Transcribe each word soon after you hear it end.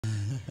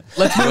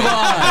Let's move on. No,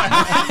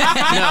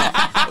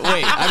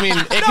 wait. I mean,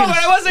 but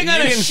I wasn't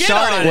gonna you can shit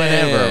start on it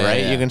whenever, it. right?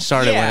 Yeah. You can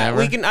start it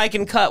whenever. I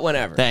can cut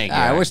whenever. Thank you.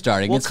 All right, we're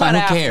starting. We'll it's fine. cut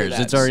Who after cares?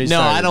 that. It's already No,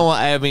 started. I don't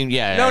want. I mean,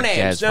 yeah. No okay,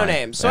 names, it's no fine.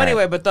 names. So All right.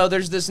 anyway, but though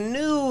there's this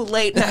new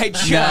late night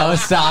show. No,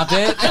 stop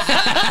it.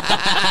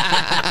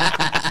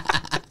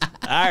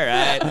 All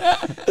right.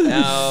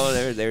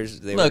 No,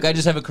 there's. Look, I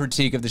just have a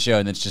critique of the show,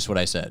 and that's just what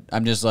I said.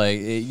 I'm just like,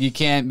 you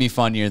can't be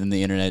funnier than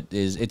the internet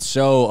is. It's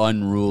so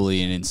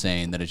unruly and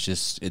insane that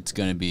it's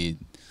going to be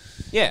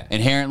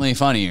inherently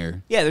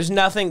funnier. Yeah, there's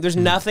nothing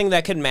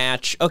that can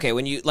match. Okay,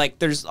 when you like,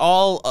 there's a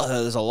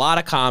lot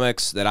of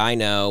comics that I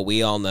know,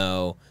 we all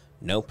know.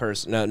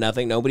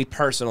 Nothing, nobody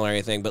personal or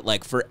anything, but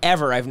like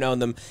forever I've known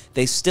them.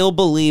 They still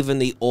believe in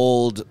the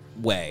old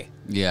way.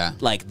 Yeah.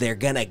 Like there's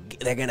gonna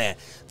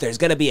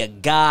be a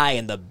guy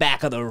in the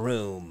back of the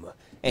room,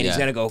 and he's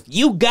gonna go,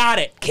 "You got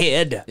it,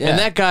 kid." Yeah. And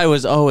that guy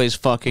was always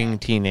fucking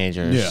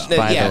teenagers.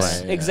 By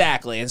Yes, the way,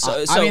 exactly. And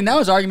so, I mean, that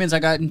was arguments I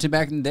got into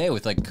back in the day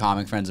with like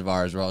comic friends of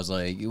ours, where I was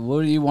like,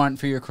 "What do you want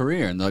for your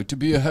career?" And they're like, "To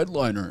be a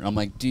headliner." And I'm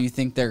like, "Do you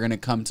think they're gonna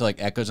come to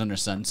like Echoes Under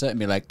Sunset and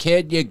be like,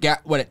 kid, you got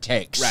what it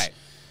takes?" Right.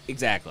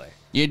 Exactly.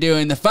 You're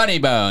doing the Funny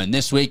Bone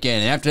this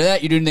weekend, and after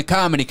that, you're doing the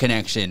Comedy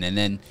Connection, and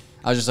then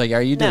I was just like,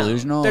 "Are you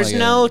delusional?" There's like,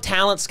 no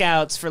talent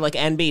scouts for like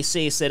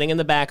NBC sitting in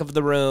the back of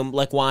the room,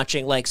 like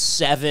watching like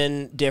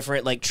 7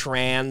 different like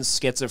trans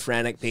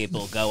schizophrenic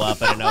people go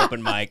up at an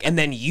open mic, and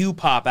then you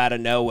pop out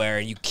of nowhere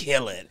and you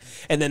kill it,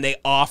 and then they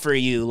offer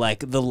you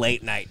like the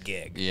late night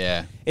gig.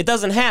 Yeah, it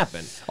doesn't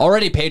happen.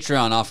 Already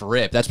Patreon off a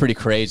rip. That's pretty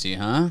crazy,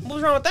 huh?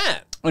 What's wrong with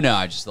that? Oh no,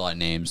 I just a lot of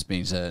names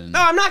being said. No,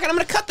 I'm not. I'm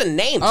gonna cut the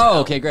names. Oh, out.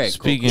 okay, great.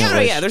 Speaking Cool. of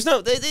which, There's no.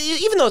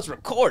 Even though it's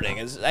recording,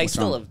 there's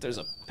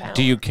a. Pound.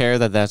 do you care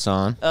that that's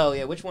on? Oh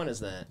yeah, which one is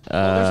that?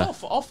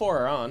 There's all 4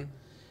 are on.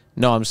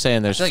 No, I'm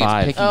saying there's I feel like it's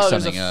 5. picking Oh,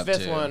 there's something a up,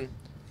 5th too. one.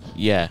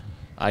 Yeah,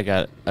 I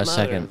got a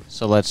second.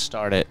 So let's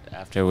start it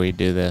after we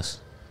do this.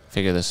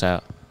 Figure this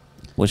out.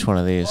 Which one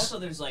of these? Also,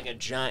 there's like a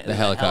giant. The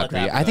helicopter.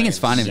 I think it's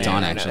fine if it's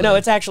on, actually. No,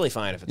 it's actually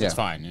fine if it's Yeah. on.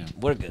 Fine, yeah.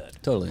 We're good.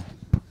 Totally.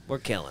 We're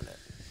killing it.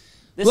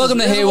 Welcome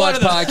to this Hey is one Watch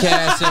of the-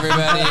 Podcast,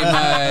 everybody.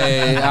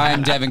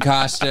 I'm Devan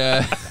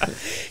Costa.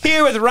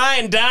 Here with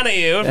Ryan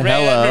Donahue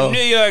Hello. from New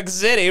York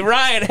City.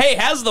 Ryan, hey,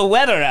 how's the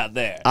weather out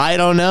there? I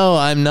don't know.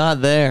 I'm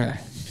not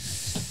there.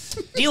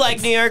 Do you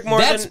like New York more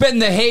That's than... been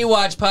the Hey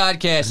Watch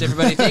Podcast,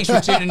 everybody. Thanks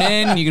for tuning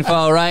in. You can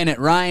follow Ryan at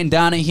Ryan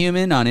Donahue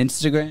on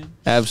Instagram.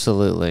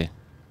 Absolutely.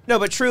 No,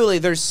 but truly,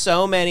 there's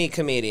so many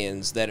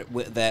comedians that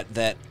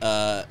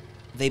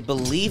they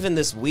believe in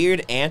this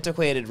weird,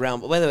 antiquated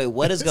realm. By the way,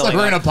 what is going like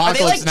we're in on?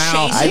 apocalypse Are they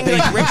now. like chasing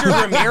like Richard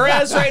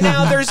Ramirez right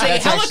now? There's a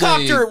That's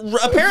helicopter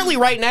apparently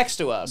right next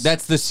to us.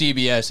 That's the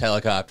CBS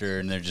helicopter,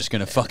 and they're just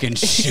going to fucking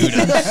shoot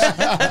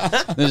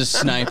us. There's a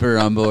sniper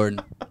on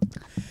board.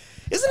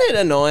 Isn't it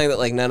annoying that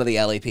like none of the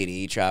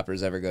LAPD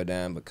choppers ever go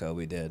down, but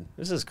Kobe did?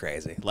 This is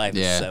crazy. Life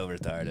is so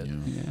retarded.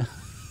 Yeah.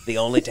 The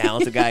only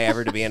talented guy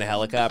ever to be in a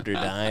helicopter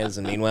dies,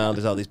 and meanwhile,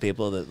 there's all these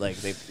people that like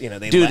they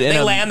Dude,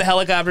 land the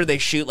helicopter, they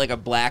shoot like a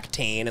black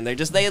teen, and they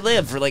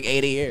live for like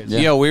 80 years. Yeah.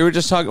 Yo, we were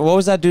just talking. What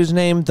was that dude's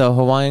name? The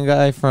Hawaiian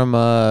guy from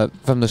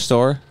the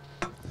store?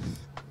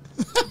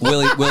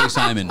 Willie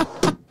Simon.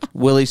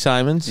 Willie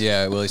Simons?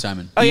 Yeah, Willie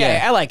Simon. Oh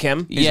yeah, I like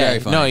him. He's very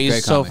funny. No, he's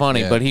Great so comic, funny.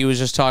 yeah. But he was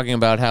just talking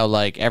about how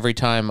like every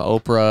time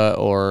Oprah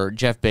or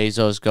Jeff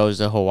Bezos goes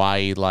to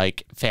Hawaii,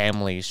 like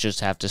families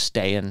just have to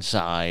stay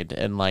inside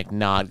and like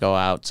not go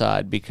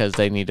outside because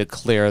they need to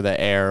clear the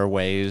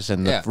airways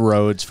and the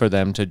roads for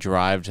them to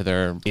drive to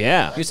their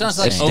It sounds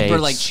like estates.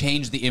 Oprah like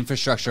changed the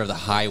infrastructure of the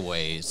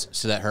highways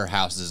so that her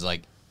house is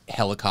like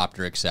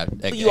helicopter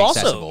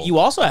accessible. You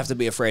also have to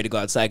be afraid to go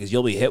outside because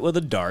you'll be hit with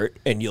a dart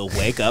and you'll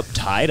wake up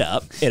tied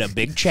up in a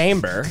big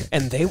chamber,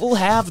 and they will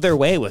have their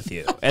way with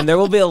you, and there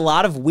will be a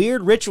lot of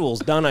weird rituals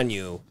done on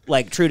you,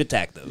 like True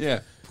Detective.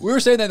 Yeah. We were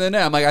saying that the other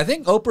night. I'm like, I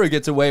think Oprah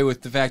gets away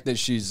with the fact that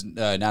she's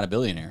not a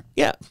billionaire.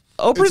 Yeah.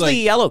 Oprah's It's like- the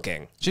Yellow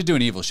King. She's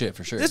doing evil shit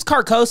for sure. This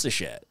Carcosa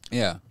shit.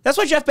 Yeah. That's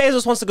why Jeff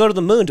Bezos wants to go to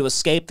the moon to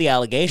escape the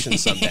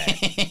allegations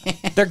someday.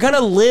 They're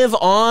gonna live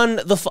on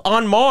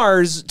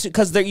Mars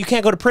because you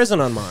can't go to prison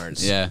on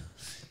Mars. Yeah.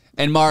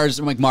 And Martians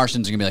are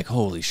gonna be like,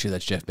 holy shit,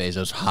 that's Jeff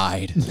Bezos.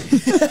 Hide.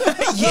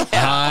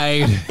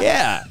 Hide.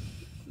 Yeah.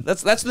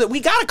 We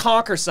gotta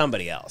conquer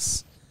somebody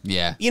else.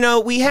 Yeah. You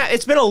know,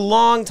 it's been a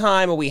long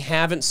time and we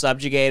haven't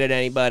subjugated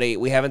anybody.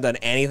 We haven't done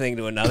anything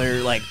to another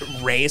like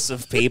race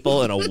of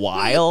people in a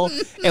while.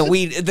 And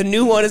the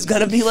new one is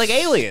gonna be like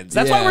aliens.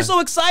 That's why we're so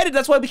excited.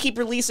 That's why we keep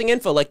releasing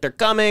info. Like they're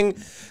coming.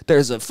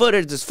 There's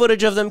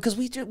footage of them because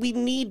we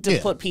need to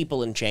put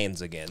people in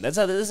chains again. That's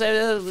how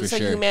how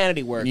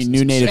humanity works.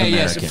 New Native Yes,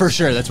 Americans. for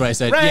sure. That's what I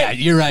said. Right. Yeah,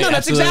 you're right. No,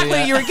 that's absolutely, exactly yeah.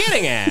 what you were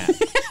getting at.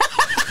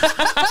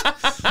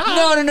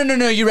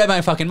 No. You read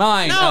my fucking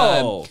mind.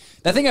 No.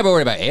 That thing I'm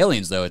worried about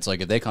aliens, though, it's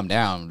like if they come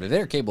down, if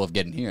they're capable of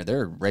getting here,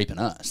 they're raping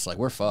us. Like,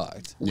 we're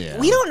fucked. Yeah.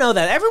 We don't know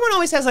that. Everyone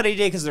always has that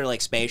idea because they're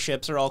like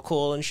spaceships are all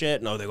cool and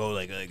shit. No, they go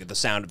like the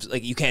sound of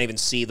like you can't even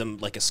see them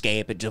like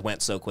escape. It just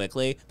went so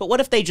quickly. But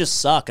what if they just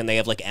suck and they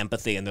have like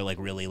empathy and they're like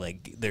really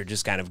like they're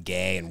just kind of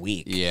gay and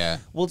weak? Yeah.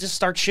 We'll just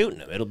start shooting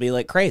them. It'll be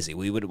like crazy.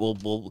 We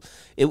will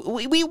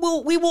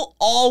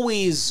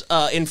always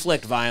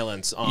inflict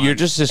violence on. You're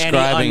just any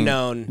describing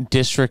unknown.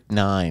 District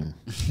 9.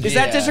 Is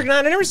that District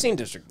 9? I've never seen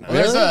District 9.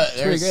 There's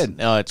It's pretty good.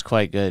 No, it's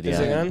quite good. Is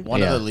it Yeah. good? One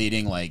Yeah. of the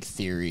leading like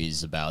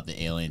theories about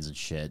the aliens and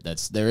shit.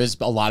 There is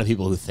a lot of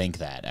people who think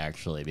that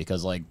actually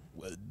because like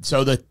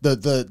so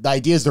the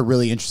idea is they're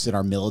really interested in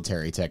our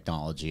military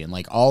technology and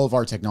like all of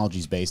our technology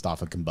is based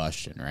off of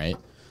combustion, right?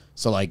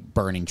 So like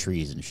burning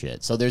trees and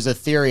shit. So there's a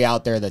theory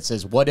out there that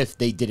says what if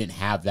they didn't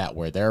have that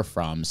where they're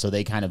from? So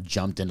they kind of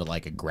jumped into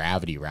like a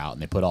gravity route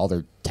and they put all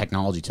their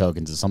technology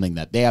tokens into something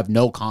that they have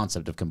no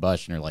concept of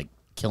combustion or like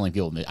killing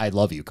people. I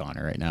love you,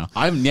 Connor, right now.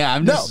 I'm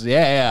just,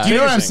 yeah. Do you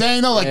know what I'm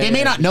saying, though? Like, they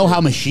may not know how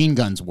machine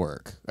guns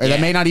work. Or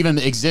they may not even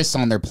exist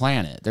on their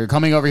planet. They're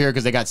coming over here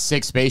because they got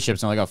 6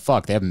 spaceships, and they're like, oh,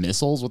 fuck, they have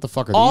missiles? What the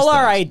fuck are All these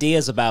our things?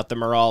 ideas about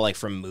them are all, like,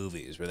 from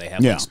movies, where they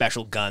have, Yeah. like,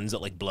 special guns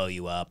that, like, blow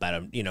you up at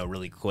a, you know,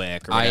 really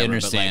quick or I whatever.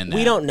 understand but, like,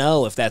 we that. don't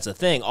know if that's a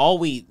thing. All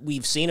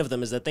we've seen of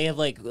them is that they have,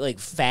 like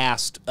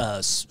fast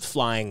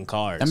flying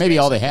cars. That may be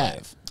all they basically.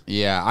 have.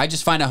 Yeah, I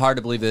just find it hard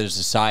to believe that there's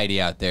a society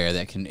out there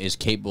that is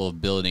capable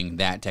of building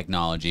that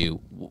technology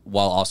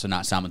while also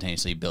not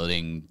simultaneously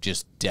building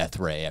just death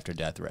ray after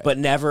death ray. But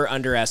never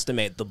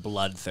underestimate the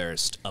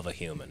bloodthirst of a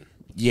human.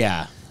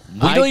 Yeah. we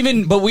don't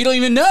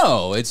even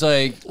know. It's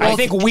like I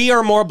think we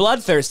are more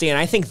bloodthirsty, and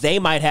I think they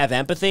might have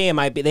empathy.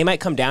 They might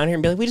come down here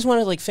and be like, we just want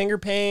to like finger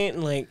paint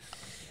and like.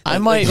 I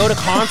might go to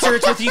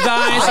concerts with you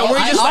guys, and we're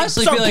just like,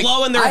 honestly start feel like-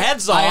 blowing their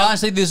heads off. I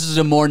honestly, this is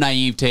a more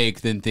naive take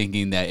than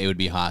thinking that it would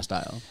be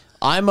hostile.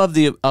 I'm of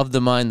the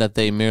mind that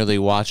they merely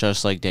watch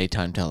us like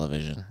daytime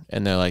television,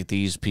 and they're like,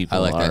 these people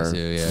I like that are too,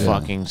 yeah.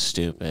 fucking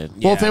stupid.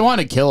 Well, if they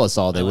want to kill us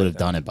all, they would have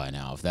done it by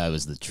now. If that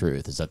was the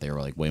truth, is that they were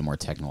like way more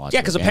technological.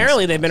 Yeah, because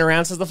apparently they've been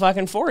around since the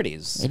fucking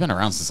 40s. They've been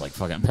around since like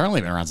fucking.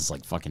 Apparently, they've been around since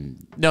like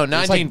fucking. No,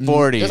 there's, like,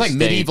 1940s. There's like they-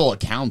 medieval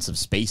accounts of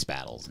space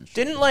battles. And shit.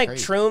 Didn't like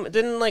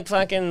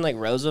fucking like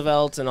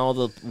Roosevelt and all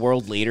the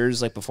world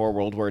leaders like before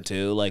World War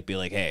II like be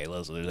like, hey,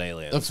 listen, there's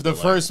aliens. The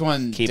first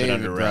one keep it David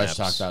under Grush wraps.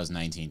 talked about was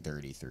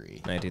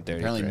 1933. 1933.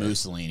 Apparently,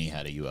 Mussolini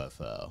had a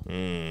UFO.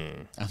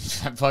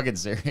 I'm fucking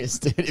serious,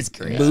 dude. It's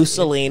crazy.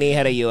 Mussolini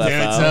had a UFO.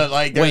 Dude, so,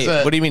 like, there's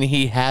Wait, a, what do you mean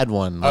he had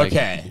one? Like,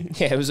 okay.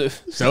 Yeah, it was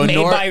So made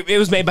by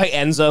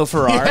Enzo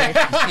Ferrari.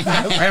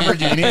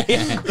 Lamborghini.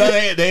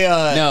 They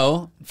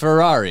No,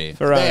 Ferrari.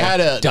 they had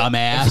a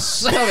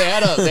Dumbass. No, they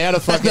had a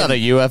That's fucking. not a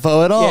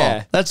UFO at all.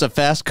 Yeah. That's a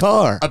fast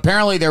car.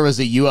 Apparently, there was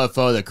a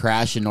UFO that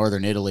crashed in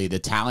northern Italy. The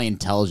Italian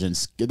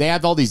intelligence, they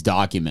have all these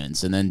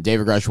documents, and then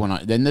David Grush went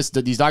on. Then these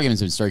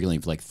documents have been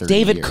circulating for like 30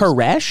 David years.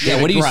 Koresh?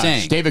 Yeah, what are you Grush,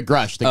 saying? David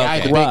Grush, the guy,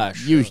 Okay. the big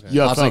Grush.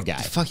 UFO Also,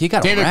 guy. fuck, he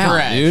got David around,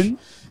 Koresh. dude.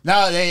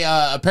 No, they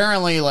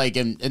apparently like,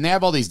 and they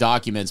have all these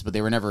documents, but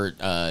they were never.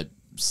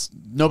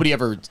 Nobody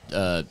ever,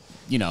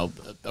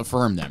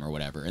 affirmed them or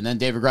whatever. And then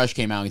David Grush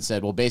came out and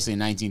said, well, basically in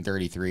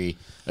 1933,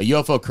 a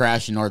UFO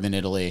crashed in northern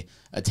Italy.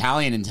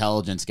 Italian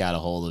intelligence got a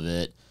hold of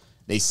it.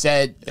 They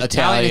said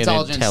Italian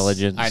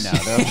intelligence. I know.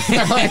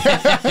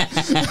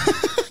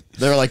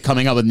 They're like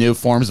coming up with new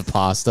forms of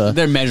pasta.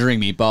 They're measuring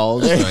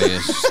meatballs. So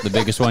it's the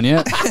biggest one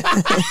yet.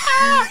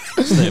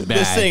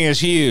 This thing is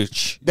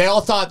huge. They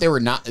all thought they were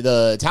not.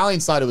 The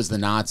Italians thought it was the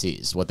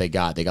Nazis. What they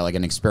got like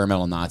an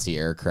experimental Nazi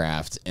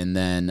aircraft, and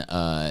then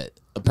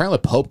apparently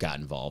Pope got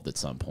involved at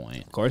some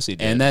point. Of course he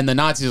did. And then the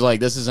Nazis were like,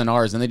 "This isn't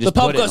ours," and they just the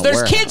Pope put it goes, in a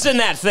there's warehouse. kids in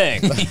that thing.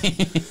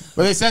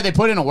 But they said they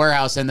put it in a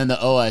warehouse, and then the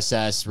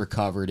OSS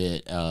recovered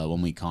it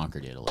when we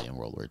conquered Italy in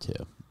World War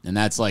II. And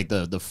that's like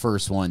the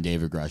first one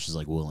David Grush is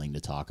like willing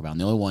to talk about,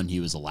 and the only one he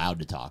was allowed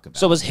to talk about.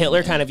 So was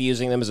Hitler kind of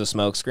using them as a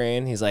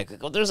smokescreen? He's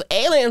like, well, there's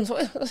aliens.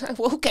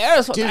 Who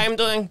cares what Dude, I'm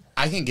doing?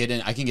 I can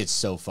get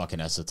so fucking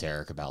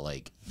esoteric about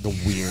like the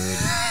weird.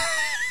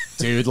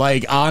 Dude,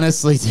 like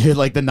honestly, dude,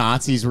 like the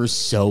Nazis were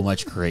so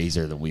much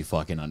crazier than we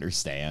fucking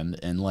understand,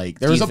 and like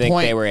there Do was you a think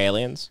point. they were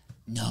aliens?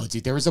 No,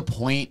 dude, there was a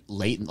point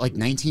late, like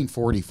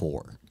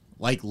 1944,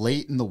 like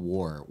late in the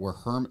war, where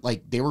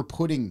they were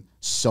putting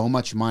so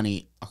much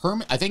money.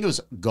 I think it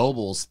was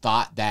Goebbels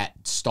thought that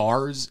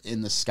stars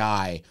in the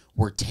sky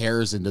were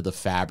tears into the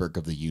fabric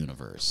of the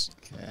universe.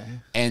 Okay.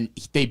 And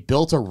they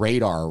built a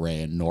radar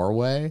array in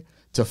Norway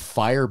to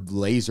fire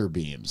laser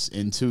beams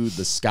into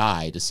the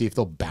sky to see if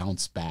they'll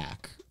bounce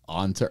back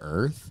onto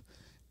Earth.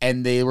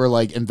 And they were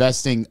like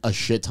investing a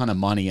shit ton of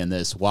money in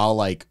this while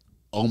like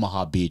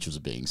Omaha Beach was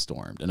being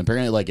stormed, and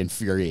apparently like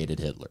infuriated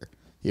Hitler.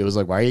 He was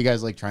like, "Why are you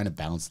guys like trying to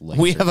bounce lasers?"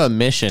 We have a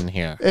mission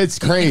here. It's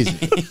crazy.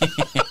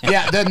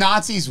 Yeah, the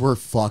Nazis were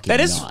fucking.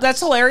 Nuts. That's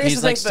hilarious. He's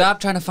to like, think stop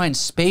trying to find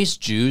space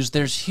Jews.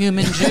 There's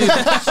human Jews.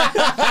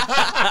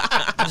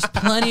 There's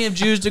plenty of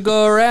Jews to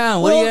go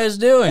around. What are you guys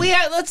doing?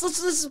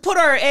 Let's put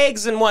our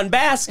eggs in one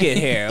basket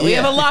here. We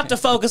have a lot to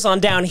focus on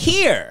down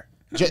here.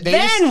 They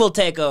Then we'll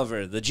take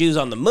over the Jews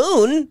on the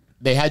moon.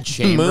 they had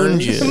chambers. Moon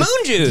Jews. Moon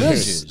Jews.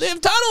 Jews. They have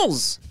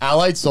tunnels.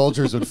 Allied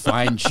soldiers would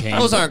find chambers.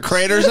 Those aren't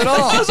craters at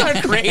all. Those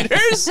aren't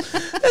craters.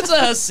 It's a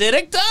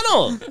Hasidic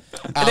tunnel.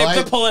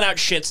 They're pulling out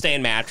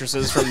shit-stained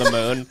mattresses from the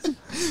moon.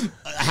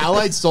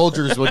 Allied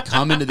soldiers would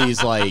come into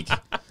these like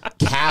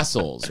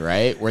castles,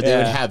 right, where they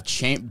would have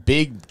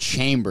big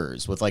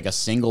chambers with like a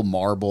single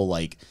marble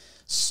like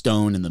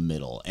stone in the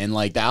middle, and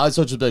like the Allied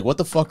soldiers would be like, "What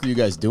the fuck are you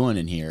guys doing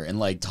in here?" And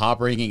like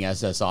top-ranking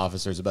SS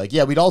officers would be like,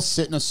 "Yeah, we'd all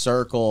sit in a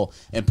circle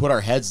and put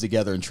our heads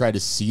together and try to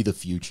see the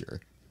future."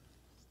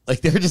 Like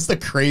they're just the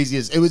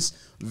craziest. It was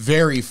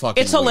very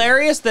fucking. It's weird.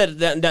 hilarious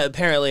that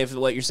apparently, if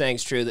what you're saying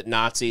is true, that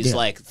Nazis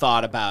like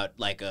thought about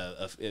like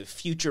a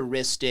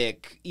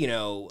futuristic,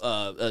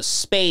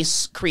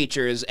 space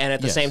creatures, and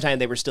at the same time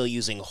they were still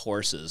using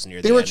horses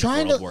near the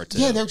end of World War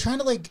II. Yeah, they were trying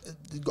to like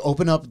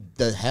open up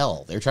the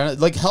hell. They're trying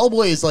to like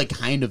Hellboy is like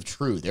kind of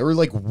true. They were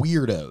like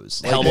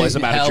weirdos. Like, Hellboy's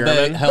about a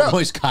German.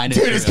 Hellboy's kind of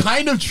dude, true. it's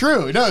kind of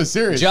true. No,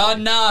 seriously.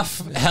 John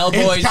Knopf,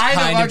 Hellboy's It's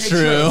kind of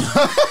true.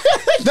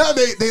 No,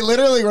 they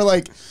literally were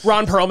like,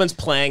 Ron Perlman's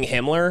playing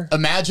Himmler.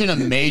 imagine a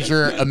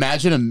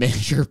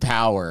major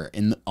power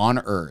on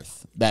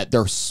Earth that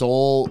their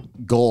sole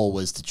goal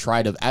was to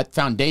try to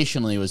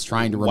foundationally was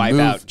trying to Wipe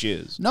remove out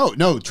Jews.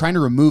 No, trying to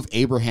remove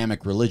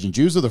Abrahamic religion.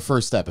 Jews are the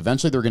first step.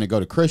 Eventually, they're going to go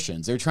to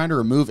Christians. They're trying to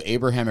remove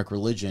Abrahamic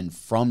religion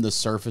from the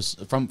surface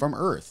from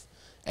Earth,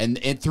 and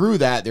through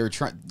that they're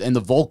trying. And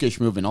the Volkish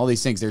movement, all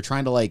these things, they're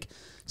trying to like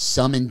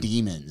summon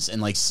demons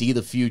and like see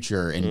the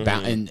future and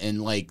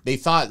and like they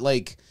thought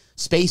like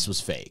space was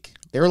fake.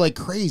 They were like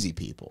crazy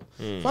people.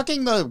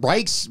 Fucking the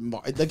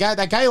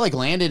that guy like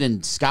landed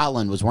in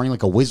Scotland was wearing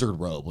like a wizard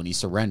robe when he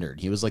surrendered.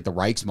 He was like the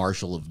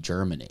Reichsmarshal of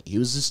Germany. He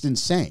was just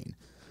insane.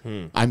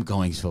 I'm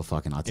going so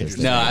fucking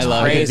autistic. No, I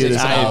love I it. could do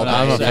this all day.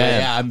 I'm a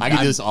fan. Yeah, I could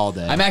do this all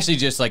day. I'm actually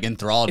just like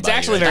enthralled. It's by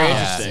actually you. very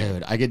Yeah. interesting.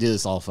 Dude, I could do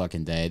this all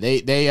fucking day. They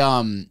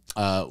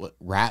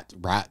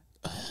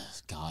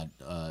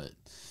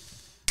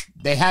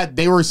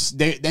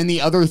then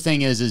the other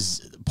thing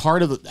is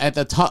part of at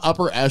the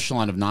upper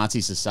echelon of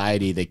Nazi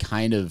society, they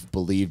kind of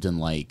believed in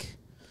like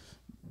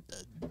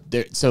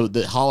so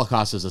the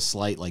Holocaust was a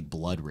slight like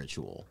blood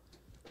ritual.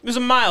 It was a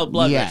mild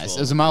blood ritual. Yes, it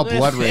was a mild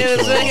blood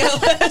ritual.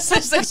 It's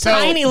just a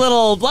tiny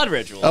little blood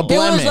ritual. It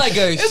was like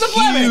a It's a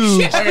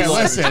blemish. huge. Okay,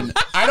 listen,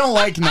 I don't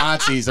like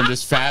Nazis. I'm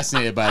just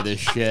fascinated by this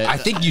shit. I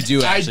think you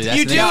do actually. That's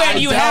You the do, thing. and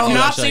you I have don't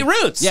Nazi actually.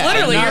 roots. Yeah,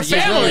 Literally, your Nazi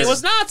family roots.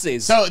 was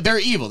Nazis. So they're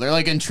evil. They're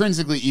like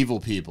intrinsically evil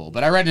people.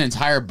 But I read an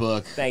entire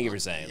book. Thank you for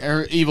saying that.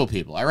 Or evil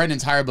people. I read an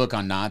entire book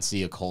on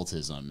Nazi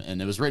occultism,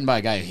 and it was written by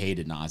a guy who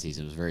hated Nazis.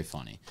 It was very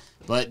funny.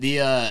 But the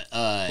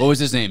What was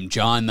his name?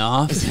 John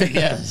Knopf.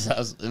 yes,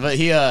 but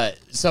he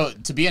so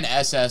to be an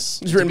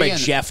SS, It was written by to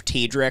Jeff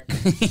Tiedrick.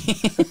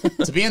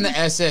 be in the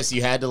SS,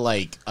 you had to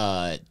like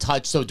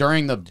touch. So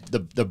during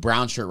the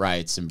brown shirt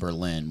riots in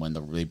Berlin, when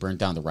they burnt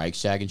down the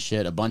Reichstag and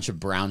shit, a bunch of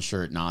brown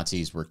shirt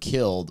Nazis were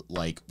killed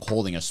like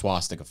holding a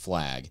swastika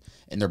flag,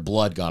 and their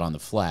blood got on the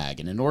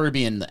flag. And in order to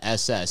be in the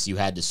SS, you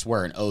had to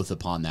swear an oath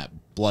upon that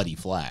bloody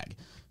flag.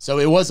 So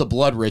it was a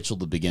blood ritual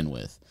to begin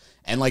with.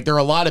 And like there are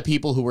a lot of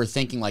people who were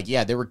thinking like,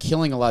 yeah, they were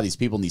killing a lot of these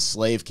people in these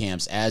slave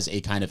camps as a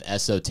kind of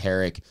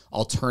esoteric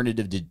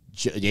alternative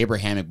to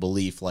Abrahamic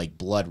belief, like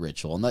blood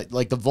ritual. And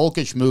like the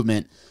Volkish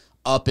movement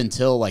up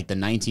until like the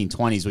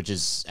 1920s, which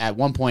is at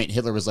one point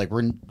Hitler was like,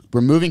 we're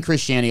removing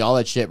Christianity, all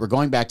that shit. We're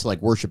going back to like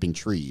worshiping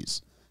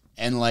trees.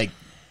 And like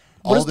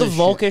What is all the this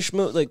Volkish shit.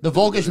 movement? Like The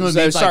Volkish movement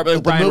So is start like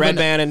with the Brian movement-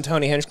 Redband and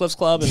Tony Hinchcliffe's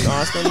club in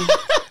Austin.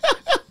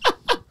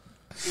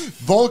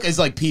 Volk is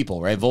like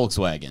people, right?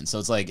 Volkswagen. So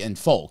it's like, and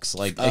folks,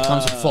 like it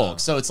comes from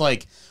folks. So it's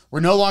like, we're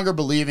no longer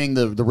believing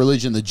the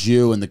religion, the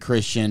Jew and the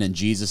Christian and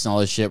Jesus and all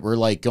this shit. We're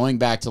like going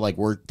back to like,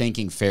 we're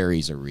thinking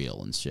fairies are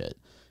real and shit.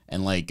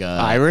 And like,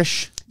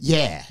 Irish?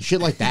 yeah,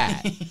 shit like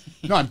that.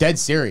 No, I'm dead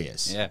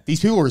serious. Yeah. These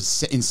people were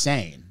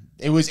insane.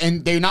 It was,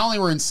 and they not only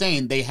were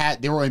insane, they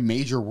were a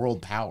major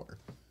world power.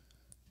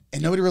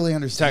 And nobody really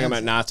understands. Talking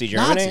about Nazi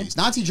Germany? Nazis,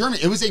 Nazi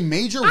Germany. It was a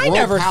major I world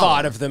never power.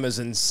 thought of them as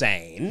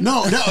insane.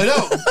 No.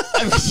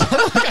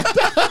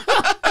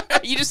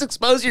 You just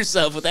expose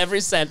yourself with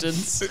every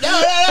sentence. No.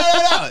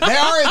 They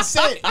are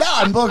insane. No,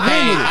 I'm agreeing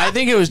with you. I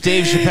think it was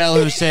Dave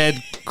Chappelle who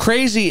said,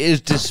 crazy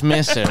is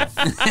dismissive.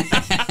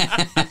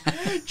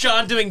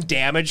 John doing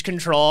damage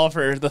control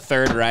for the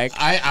Third Reich.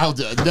 I'll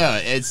do no.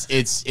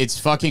 It's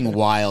fucking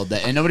wild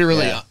that, and nobody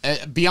really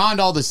beyond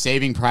all the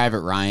Saving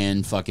Private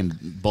Ryan fucking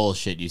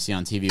bullshit you see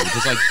on TV, which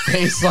is like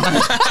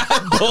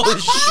baseline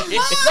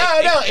Bullshit.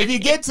 No. If you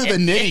get to the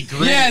nitty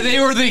gritty, Yeah, they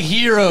were the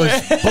heroes.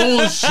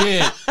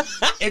 Bullshit.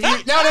 if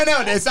you no,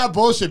 it's not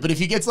bullshit. But if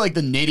you get to like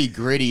the nitty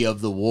gritty of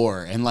the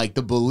war and like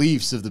the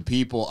beliefs of the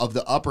people of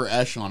the upper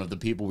echelon of the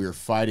people we were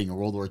fighting in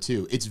World War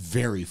II, it's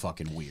very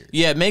fucking weird.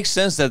 Yeah, it makes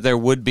sense that there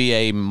would be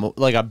a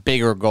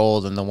bigger goal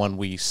than the one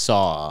we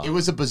saw. It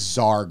was a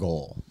bizarre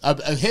goal.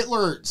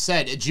 Hitler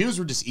said Jews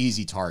were just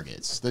easy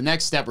targets. The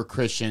next step were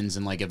Christians,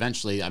 and like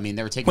eventually, I mean,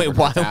 they were taking over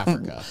North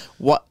Africa.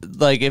 What?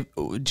 Like, if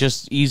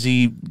just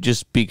easy,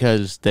 just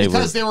because they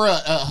were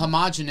a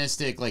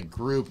homogenistic like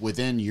group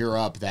within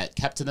Europe that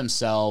kept to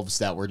themselves. themselves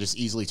that were just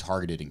easily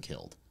targeted and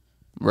killed.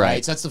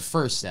 Right. So that's the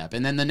first step,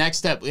 and then the next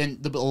step,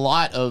 and a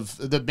lot of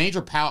the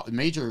major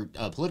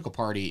political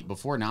party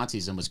before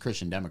Nazism was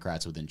Christian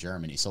Democrats within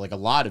Germany. So like a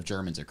lot of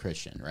Germans are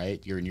Christian, right?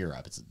 You're in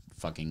Europe; it's a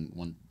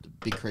fucking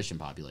big Christian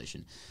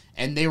population,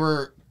 and they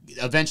were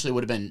eventually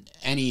would have been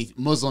any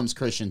Muslims,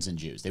 Christians, and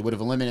Jews. They would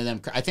have eliminated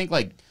them. I think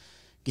like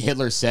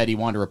Hitler said he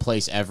wanted to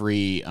replace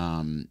every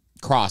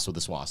cross with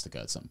a swastika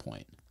at some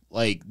point.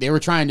 Like they were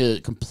trying to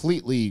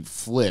completely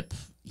flip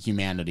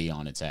humanity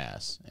on its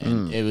ass,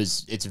 and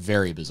it's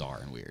very bizarre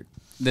and weird.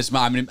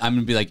 I'm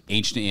gonna be like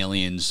ancient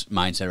aliens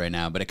mindset right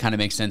now, but it kind of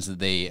makes sense that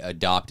they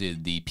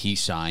adopted the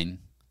peace sign,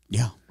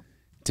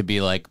 to be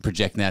like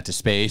projecting that to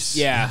space,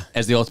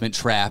 as the ultimate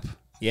trap,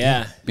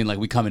 being like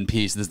we come in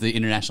peace. This is the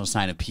international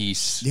sign of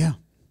peace,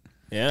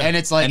 And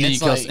it's like, and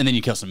then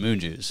you kill some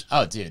moon Jews.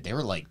 Oh, dude, they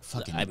were like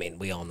fucking. I mean,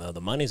 we all know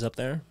the money's up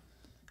there.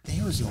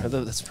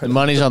 The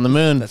money's on the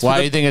moon. Why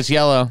do you think it's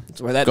yellow?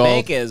 That's where that Gold.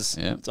 bank is.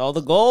 Yeah. It's all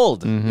the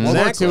gold. World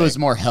War II was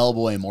more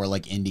Hellboy, more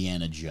like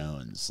Indiana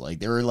Jones. Like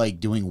they were like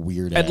doing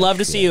weird. I'd love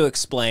to see you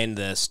explain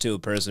this to a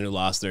person who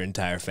lost their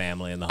entire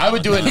family in the. I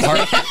would do it in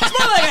part. It's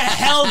more like a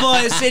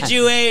Hellboy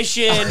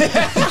situation.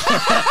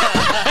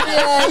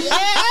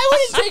 I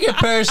wouldn't take it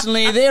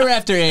personally. They were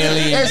after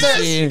aliens.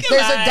 There's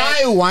a guy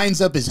who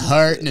winds up his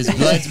heart and his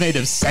blood's made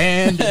of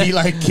sand. And he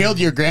like killed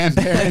your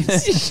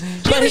grandparents.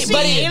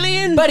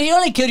 But he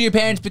only killed your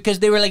parents because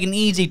they were like an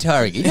easy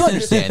target. You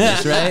understand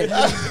this, right?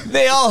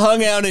 They all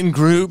hung out in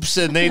groups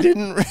and they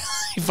didn't really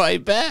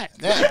fight back.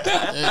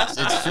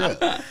 It's true.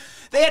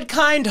 They had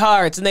kind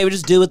hearts and they would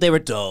just do what they were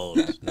told.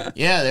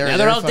 Yeah,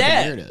 they're all fucking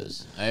dead.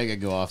 Weirdos. I gotta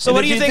go off. So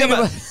what do you think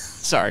about?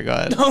 Sorry, go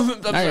ahead.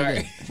 I'm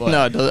sorry.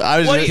 No, I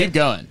was just Keep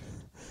going.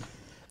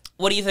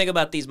 What do you think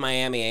about these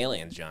Miami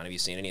aliens, John? Have you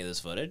seen any of this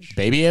footage?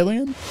 Baby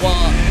alien?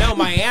 Well, no,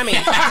 Miami.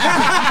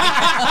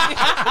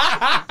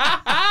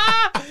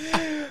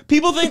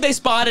 People think they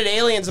spotted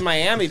aliens in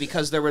Miami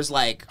because there was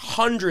like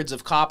hundreds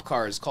of cop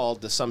cars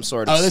called to some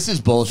sort of this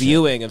is bullshit.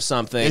 viewing of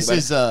something. This but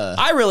is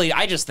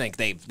I just think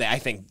I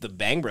think the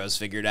Bang Bros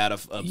figured out a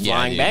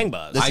flying dude. bang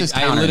buzz. This is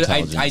I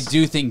counterintelligence.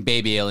 do think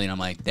baby alien. I'm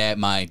like that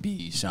might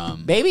be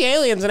some. Baby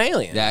alien's an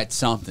alien. That's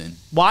something.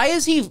 Why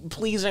is he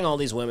pleasing all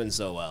these women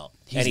so well?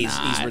 He's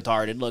not.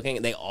 retarded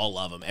looking. They all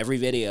love him. Every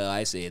video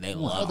I see, they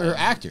love him. they're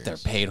actors. They're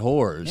paid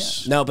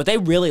whores. No, but they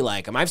really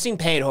like him. I've seen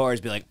paid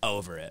whores be like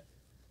over it.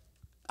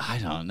 I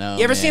don't know.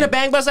 You ever man. seen a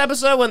Bang Bus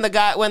episode when the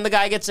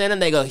guy gets in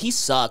and they go, he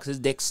sucks, his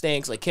dick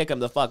stinks, like kick him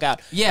the fuck out?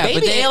 Yeah,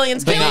 Baby but they-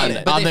 aliens but killing they-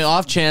 it. on the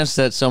off chance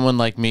that someone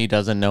like me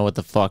doesn't know what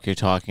the fuck you're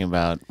talking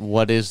about,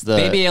 what is the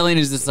Baby alien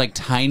is this like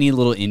tiny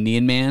little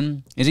Indian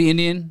man. Is he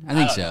Indian? I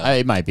think so.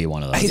 It might be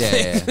one of those. Yeah,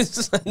 yeah.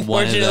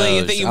 Unfortunately,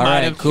 you think you All might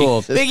right, have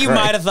cool. think you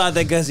might have thought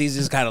that because he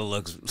just kind of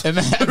looks.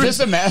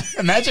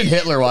 Imagine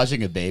Hitler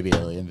watching a baby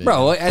alien video.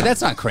 Bro,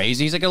 that's not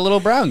crazy. He's like a little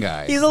brown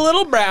guy. He's a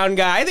little brown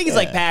guy. I think he's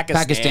like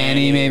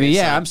Pakistani, maybe. or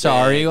Yeah, I'm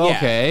sorry. something.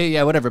 Okay,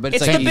 yeah, whatever. But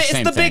it's, It's like the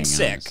Same big thing,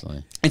 sick.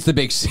 honestly. it's the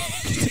big,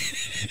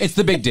 it's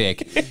the big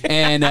dick,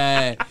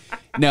 and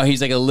no,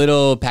 he's like a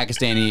little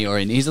Pakistani or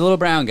he's a little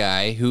brown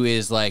guy who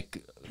is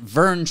like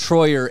Vern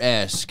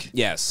Troyer-esque,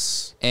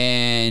 Yes.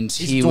 and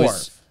He's he dwarf.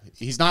 was.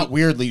 He's not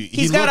weirdly.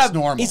 He He's got looks a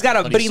normal. He's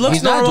got a, but he looks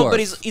he's not a normal. dwarf. But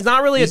he's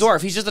not really a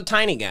dwarf. He's just a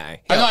tiny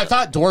guy. I know. I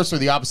thought dwarfs were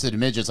the opposite of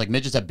midgets. Like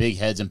midgets have big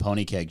heads and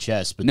pony keg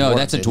chests. But No, dwarves,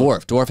 that's a they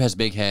look- dwarf. Dwarf has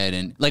big head,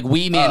 and like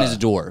Wee Man is a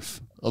dwarf.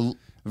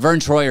 Vern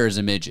Troyer is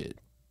a midget.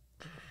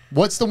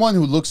 What's the one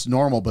who looks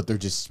normal but they're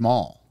just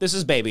small? This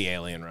is Baby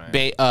Alien,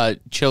 right?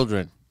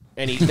 children.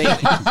 And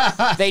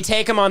they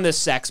take him on this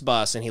sex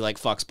bus, and he like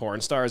fucks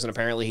porn stars, and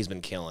apparently he's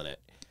been killing it.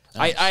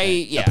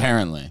 Yeah.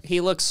 Apparently.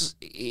 He looks.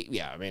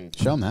 Yeah, I mean,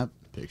 Show him that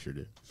picture,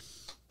 dude.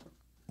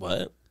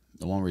 what?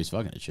 The one where he's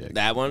fucking a chick.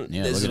 That one.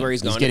 Yeah, This look is at where him.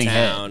 he's He's going to getting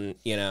head. town.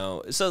 You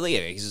know. So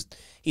yeah,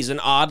 he's an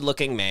odd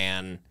looking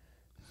man.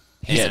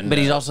 And, But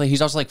he's also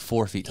like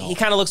 4 feet tall. he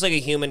kind of looks like a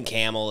human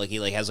camel. Like he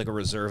like has like a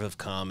reserve of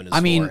cum in his I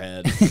mean-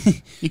 forehead.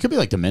 He could be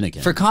like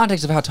Dominican. For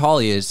context of how tall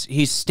he is,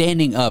 he's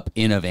standing up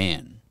in a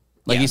van.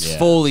 Like Yeah. he's Yeah.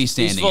 fully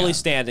standing. He's fully up.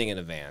 standing in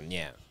a van.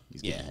 Yeah.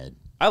 he's getting head.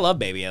 I love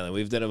Baby Alien.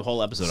 We've done a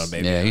whole episode on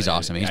Baby Yeah, Alien. he's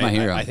awesome. He's I- my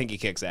hero. I think he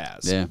kicks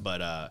ass. Yeah.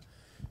 But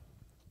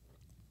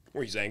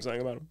were you saying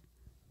something about him?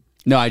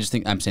 No, I just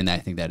think I'm saying that.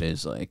 I think that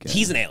is like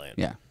He's an alien.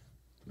 Yeah.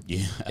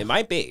 Yeah. It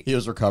might be. He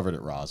was recovered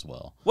at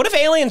Roswell. What if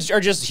aliens are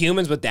just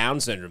humans with Down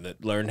syndrome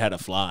that learned how to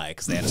fly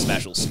because they had a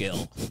special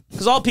skill?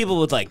 Because all people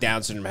with like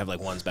Down syndrome have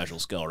like one special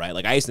skill, right?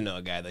 Like I used to know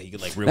a guy that he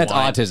could like rewind.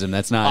 That's autism.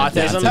 That's not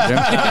Autism? Down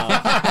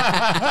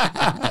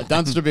syndrome.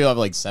 Down syndrome people have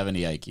like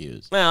 70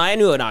 IQs. Well, I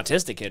knew an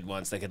autistic kid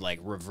once that could like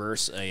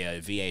reverse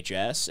a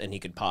VHS and he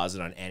could pause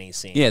it on any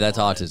scene. Yeah, that's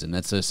autism.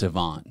 That's a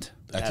savant.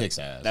 That kicks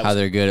ass. that- How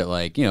they're good at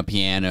like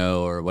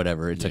piano or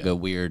whatever. It's like a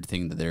weird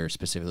thing that they're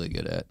specifically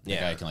good at. The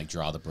guy can like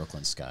draw the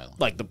Brooklyn skyline.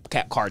 Like the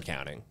card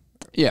counting.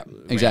 Yeah,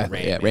 exactly.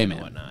 Rayman Rayman.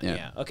 and whatnot. Yeah.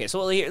 Yeah. Okay,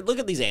 so here, look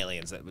at these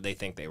aliens that they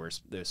think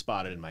they're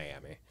spotted in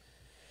Miami.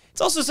 It's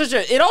also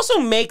it also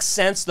makes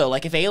sense though.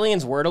 Like if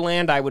aliens were to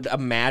land, I would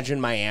imagine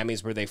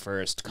Miami's where they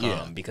first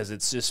come because it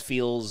just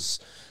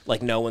feels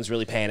like no one's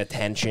really paying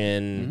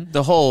attention.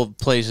 The whole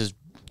place is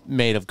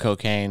made of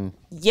cocaine.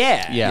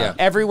 Yeah.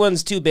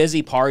 Everyone's too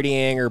busy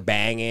partying or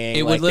banging.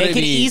 It would they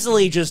could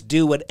easily just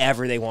do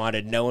whatever they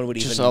wanted. No one would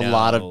even know. Just a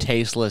lot of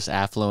tasteless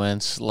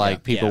affluence,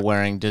 like people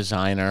wearing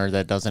designer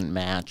that doesn't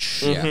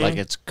match. Like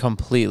it's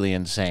completely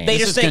insane. They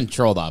just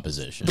controlled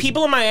opposition.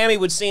 People in Miami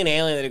would see an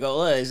alien and they'd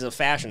go, "Oh, he's a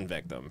fashion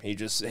victim.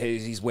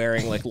 He's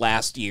wearing like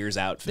last year's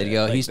outfit." They'd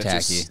go, like, "He's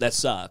tacky. That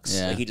sucks.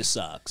 Like he just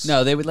sucks."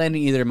 No, they would land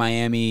in either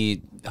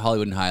Miami,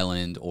 Hollywood and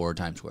Highland, or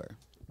Times Square.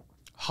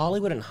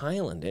 Hollywood and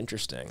Highland,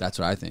 interesting. That's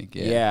what I think.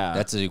 Yeah,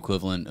 that's the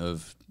equivalent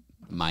of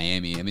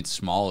Miami. I mean, it's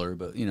smaller,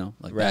 but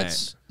like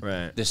that's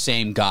the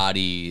same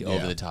gaudy,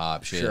 over the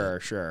top shit.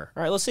 Sure.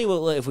 All right, let's see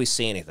if we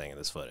see anything in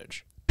this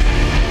footage.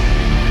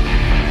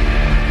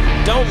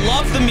 Don't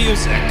love the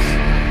music.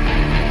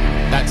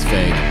 That's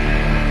fake.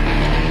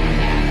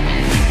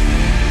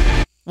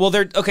 Well,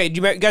 they're okay. Do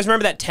you guys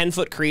remember that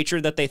 10-foot creature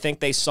that they think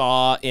they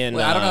saw in?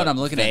 I don't know what I'm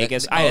looking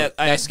Vegas? at.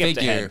 I skipped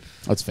ahead.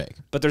 That's fake.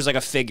 But there's like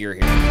a figure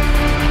here.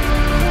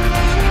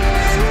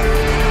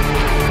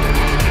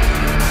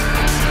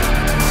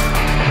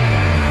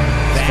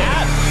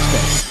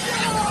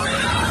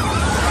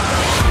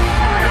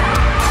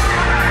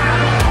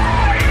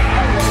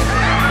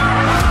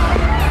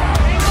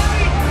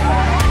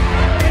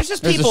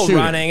 Just people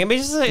running. I mean,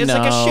 it's like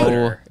a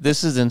shooter.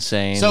 This is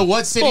insane. So,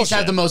 what cities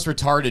have the most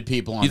retarded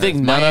people on You think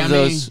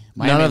Earth?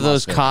 none of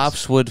those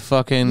cops would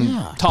fucking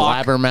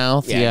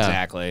blabbermouth? Yeah,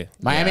 exactly.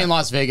 Miami and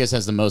Las Vegas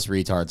has the most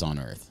retards on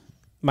Earth.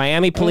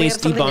 Miami police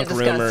debunk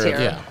rumor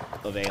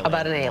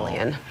about an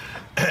alien,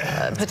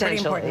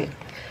 potentially.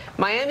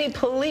 Miami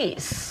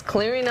police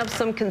clearing up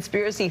some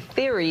conspiracy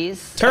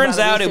theories. Turns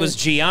out it was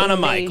Gianna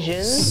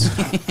Michaels.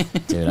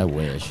 Dude, I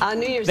wish.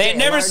 New Year's They'd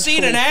never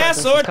seen an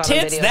ass or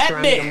tits that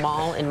big. A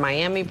mall in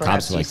Miami.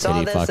 Perhaps you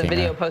saw this. A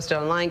video posted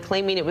online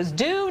claiming it was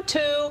due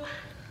to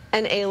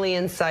an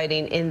alien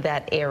sighting in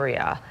that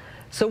area.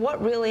 So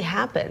what really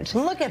happened?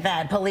 Look at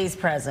that police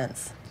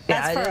presence.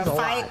 That's for a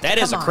fight. That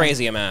is a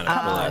crazy amount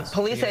of police.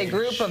 Police, a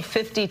group of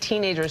 50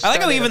 teenagers. I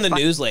like how even the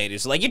news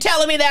ladies are like, "You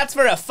telling me that's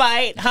for a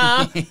fight,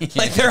 huh?"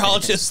 Like they're all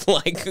just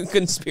like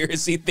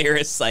conspiracy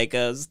theorist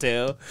psychos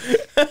too.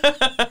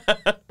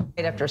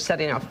 After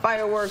setting off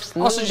fireworks,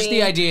 also just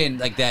the idea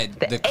like that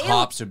the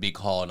cops would be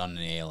called on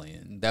an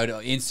alien. That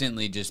would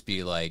instantly just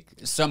be like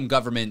some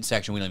government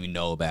section we don't even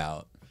know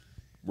about.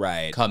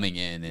 Right, coming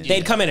in, and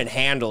they'd come in and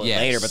handle it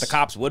later, but the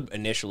cops would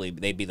initially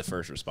they'd be the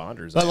first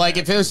responders. But like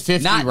if it was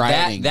 50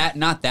 rioting,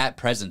 not that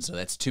presence, so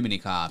that's too many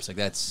cops. Like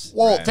that's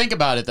think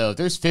about it though. If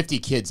there's 50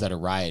 kids that are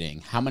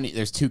rioting, how many?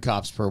 There's 2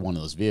 cops per one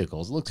of those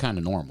vehicles. It looks kind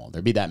of normal.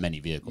 There'd be that many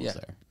vehicles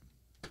there.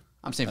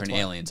 I'm saying for an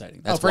alien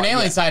sighting. For an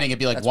alien sighting, it'd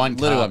be like one.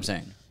 Literally, what I'm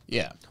saying.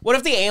 Yeah. What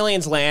if the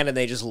aliens land and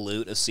they just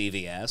loot a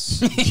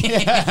CVS?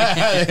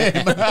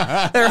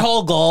 Their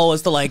whole goal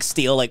was to like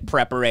steal like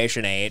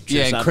Preparation H.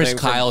 Yeah, and Chris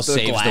Kyle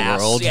saves the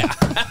world. Yeah.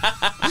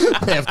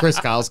 They have Chris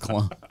Kyle's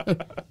clone.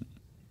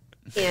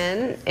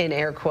 In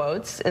air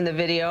quotes in the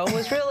video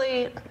was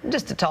really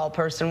just a tall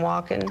person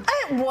walking.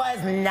 It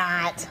was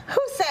not. Who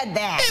said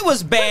that? It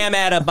was Bam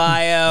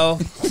Adebayo.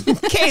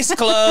 Case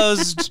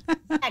closed.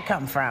 Where'd that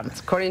come from?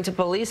 According to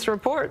police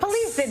reports.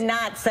 Police did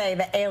not say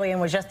the alien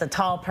was just a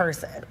tall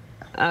person.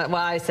 Well,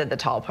 I said the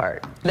tall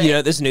part.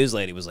 This news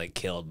lady was like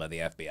killed by the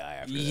FBI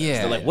after this.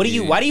 They're like, "What do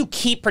you? Why do you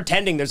keep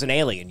pretending there's an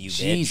alien? You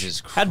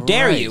Jesus bitch! Christ. How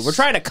dare you? We're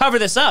trying to cover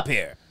this up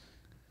here.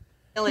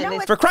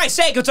 For Christ's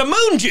sake, it's a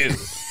moon Jew."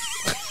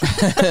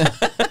 It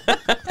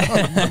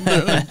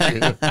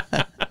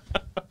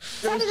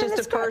was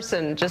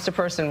just a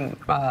person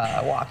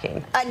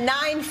walking. A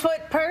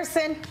 9-foot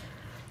person?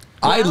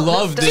 I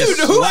love this.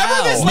 Dude,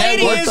 whoever this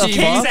lady is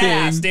kicks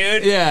ass,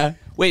 dude. Yeah.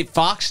 Wait,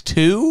 Fox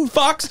 2?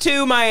 Fox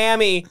 2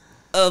 Miami,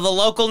 the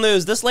local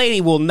news. This lady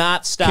will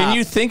not stop. Can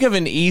you think of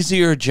an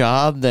easier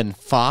job than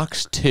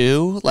Fox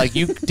 2? Like,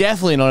 you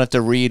definitely don't have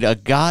to read a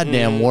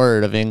goddamn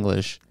word of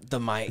English.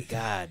 My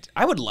God,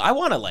 I want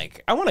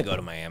to go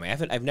to Miami.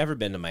 I've never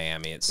been to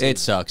Miami. It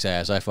sucks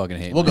ass. I fucking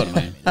hate. We'll go to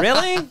Miami.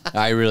 Really?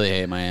 I really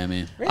hate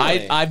Miami.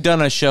 Really? I've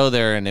done a show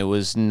there and it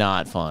was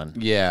not fun.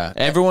 Yeah,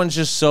 everyone's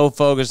just so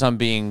focused on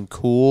being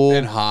cool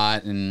and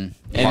hot and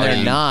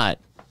they're not.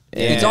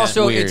 It's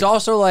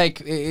also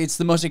like it's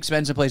the most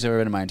expensive place I've ever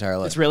been in my entire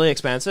life. It's really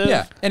expensive.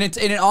 Yeah, and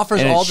it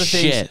offers all the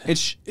things.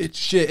 It's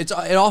shit.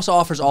 It also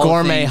offers all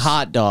gourmet the things.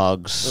 hot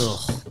dogs.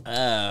 Ugh.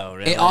 Oh,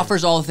 really? It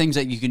offers all the things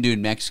that you can do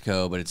in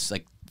Mexico, but it's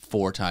like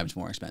 4 times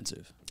more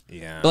expensive.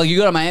 Yeah. But like you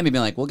go to Miami,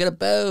 being like, we'll get a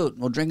boat,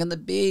 we'll drink on the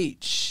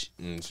beach,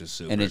 it's just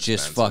super and it's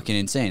just expensive. fucking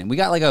insane. And we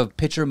got like a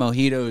pitcher of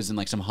mojitos and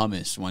like some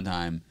hummus one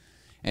time,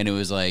 and it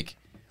was like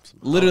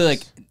literally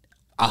like.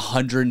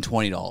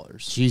 $120.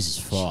 Jesus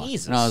fuck.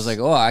 Jesus. And I was like,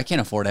 oh, I can't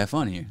afford to have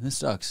fun here. This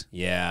sucks.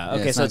 Yeah.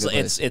 Okay, it's so not a good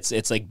place.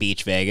 it's like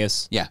Beach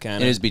Vegas. Yeah,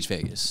 kinda. it is Beach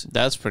Vegas.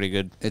 That's pretty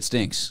good. It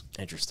stinks.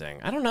 Interesting.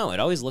 I don't know. It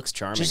always looks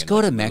charming. Just in, go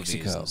like, to movies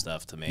Mexico. and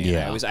stuff to me.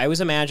 Yeah. I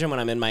always imagine when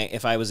I'm in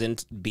if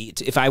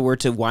I were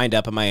to wind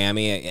up in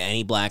Miami,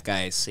 any black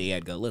guy I see,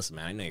 I'd go, listen,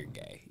 man, I know you're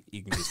gay.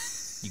 You can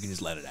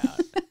just let it out.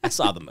 I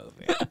saw the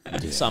movie.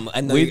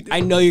 I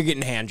know you're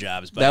getting hand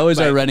jobs. But That was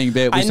our running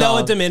bit. I know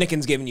a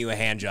Dominican's giving you a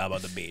hand job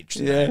on the beach.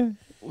 Yeah.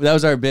 That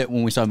was our bit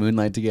when we saw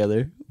Moonlight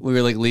together. We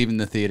were like leaving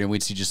the theater and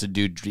we'd see just a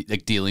dude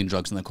like dealing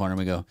drugs in the corner and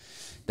we go,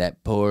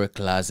 that poor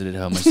closeted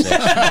homosexual.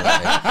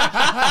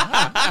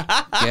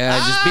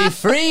 Yeah, just be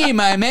free,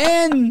 my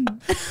man.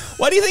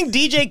 Why do you think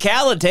DJ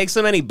Khaled takes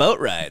so many boat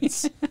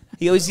rides?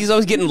 He's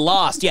always getting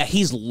lost. Yeah,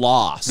 he's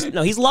lost.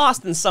 No, he's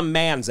lost in some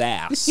man's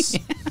ass.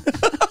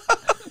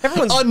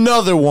 Everyone's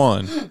Another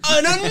one. and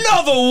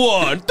another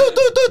one. Do,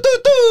 do, do, do,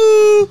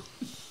 do.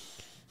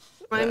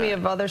 Remind me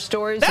of other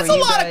stories. That's where a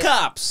you lot guys- of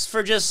cops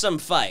for just some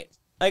fight.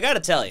 I gotta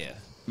tell you,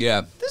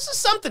 Yeah. this is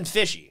something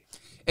fishy.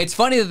 It's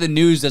funny that the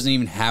news doesn't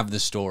even have the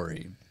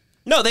story.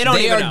 No, they don't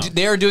even know.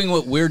 They are doing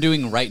what we're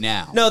doing right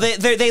now. No,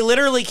 they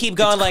literally keep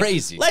going It's like,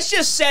 crazy. let's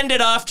just send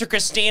it off to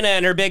Christina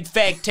and her big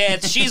fake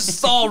tits.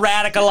 She's all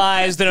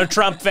radicalized and a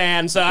Trump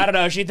fan, so I don't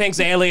know. She thinks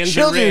aliens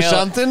She'll are real. do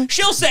something.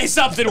 She'll say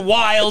something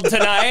wild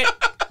tonight.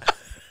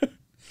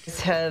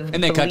 have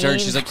And they cut to her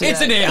and she's like, believed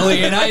it's an that-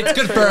 alien. It's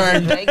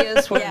confirmed.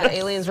 Vegas, where the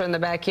aliens were in the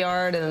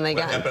backyard, and then they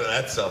What got happened to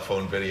that cell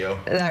phone video?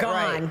 that Gone.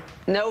 right.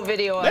 No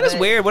video of That is it.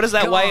 weird. What is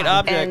that white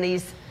object?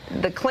 And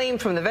the claim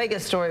from the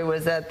Vegas story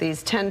was that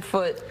these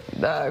 10-foot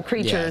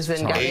creatures Yeah,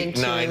 then got 8,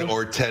 into 9,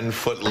 or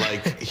 10-foot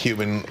like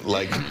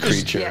human-like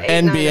creature. yeah,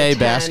 8, 9, or NBA 10,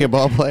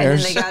 basketball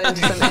players. And then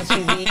they got into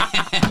some SUV.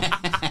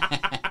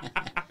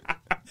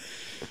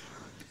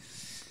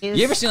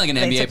 You ever seen like an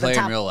They NBA took the player in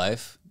top- real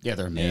life? Yeah,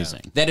 they're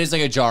amazing. That is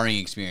like a jarring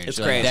experience. It's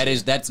You're like,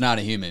 crazy. that's not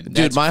a human. Dude,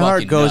 That's my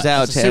heart fucking goes nuts.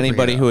 out It's a to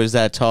anybody superhero. who is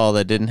that tall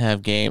that didn't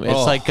have game. It's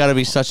like got to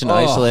be such an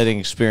isolating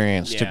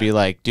experience to Yeah. be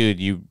like, dude,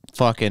 you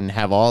fucking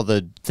have all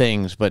the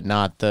things, but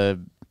not the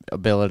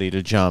ability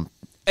to jump.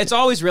 It's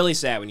always really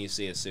sad when you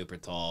see a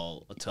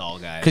tall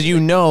guy. Because you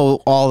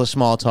know all the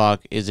small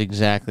talk is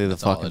exactly the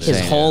all fucking it is. his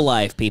same. whole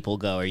life, people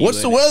go, "Are you?"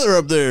 What's the in-" weather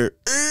up there?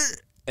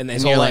 And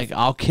his And whole you're life. like,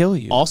 I'll kill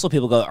you. Also,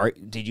 people go,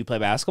 "Did you play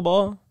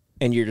basketball?"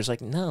 And you're just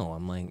like, "No."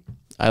 I'm like,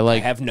 I I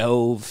like, have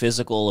no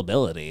physical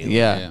ability.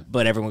 yeah. Yeah.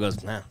 But everyone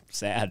goes, "Nah,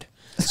 sad."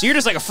 So you're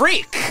just like a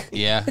freak.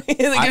 Yeah.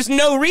 Like, there's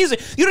no reason.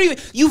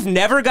 You've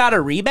never got a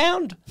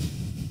rebound?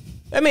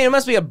 I mean, it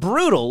must be a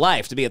brutal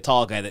life to be a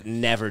tall guy that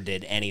never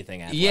did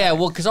anything athletic. Yeah,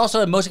 well, because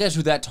also most guys who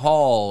are that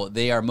tall,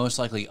 they are most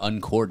likely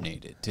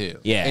uncoordinated too.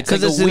 Yeah.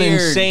 Because like it's a an weird-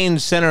 insane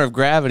center of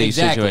gravity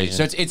Exactly.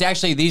 situation. So it's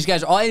actually these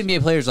guys. All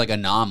NBA players are like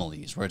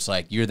anomalies, where it's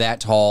like you're that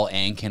tall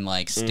and can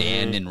like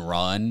stand and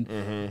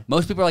run.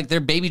 Most people are like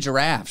they're baby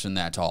giraffes and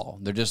that tall.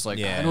 They're just like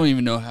Yeah. I don't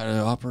even know how to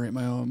operate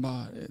my own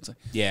body. It's like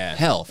Yeah.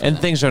 hell. For and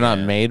them. things are not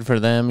made for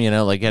them, you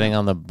know, like getting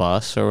on the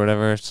bus or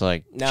whatever. It's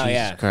like, No, Jesus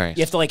yeah. Christ.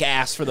 You have to like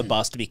ask for the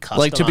bus to be customized.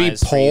 Like to be for you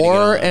to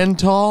poor get on. and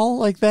tall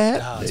like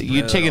that? Oh, it's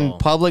You're taking brutal.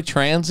 public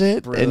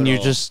transit and you're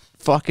Brutal. just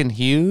fucking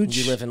huge?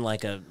 You live in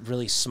like a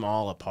really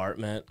small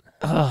apartment.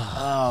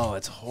 Oh,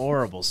 it's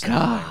horrible.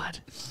 God.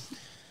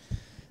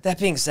 That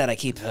being said, I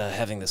keep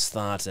having this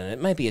thought, and it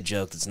might be a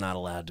joke that's not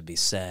allowed to be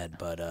said,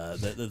 but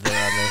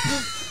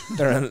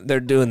they're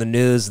doing the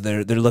news.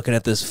 They're looking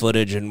at this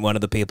footage, and one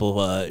of the people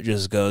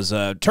just goes,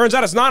 "Turns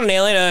out it's not an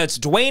alien. It's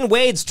Dwayne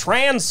Wade's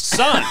trans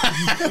son."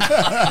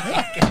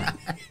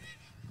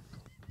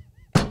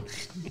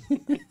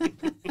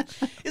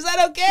 Is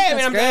that okay?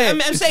 I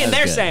mean, I'm saying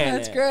they're saying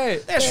That's it.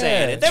 great. They're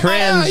saying it. They're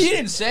Trans- No, you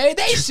didn't say it.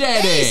 They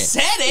said They it.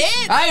 said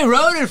it. I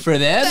wrote it for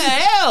them. What the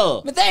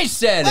hell? But they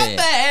said What it.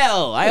 the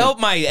hell? I hope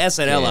my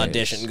SNL Yes.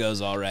 audition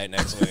goes all right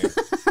next week.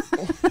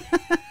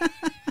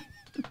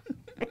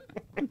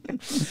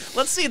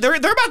 Let's see. They're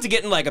about to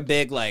get in like a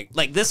big like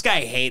this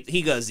guy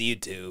he goes you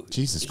two.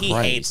 Jesus he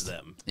Christ. hates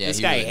them. Yeah, this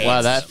he guy really hates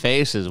Wow, that them.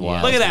 face is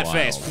wild. Look at that Wild.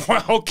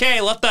 face. Okay,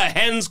 let the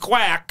hens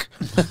quack.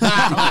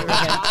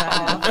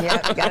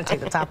 Yeah, you gotta take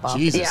the top off.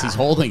 Jesus, Yeah. he's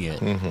holding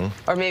it.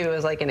 Or maybe it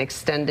was like an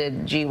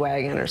extended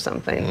G-Wagon or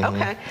something.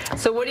 Okay.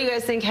 So what do you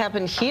guys think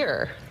happened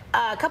here?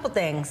 A couple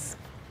things.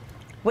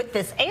 With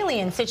this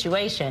alien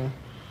situation,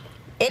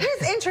 it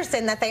is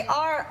interesting that they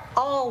are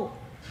all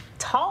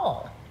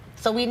tall.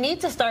 So we need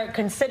to start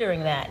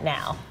considering that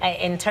now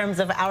in terms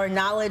of our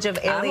knowledge of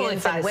I'm only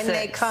aliens and when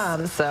they 5'6",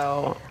 come.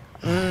 So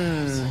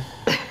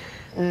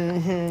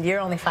You're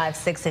only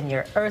 5'6" in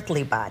your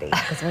earthly body,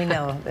 because we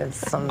know there's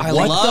some. What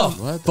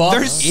the fuck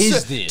There's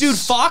is this? Dude,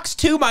 Fox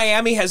 2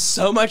 Miami has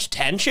so much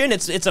tension.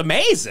 It's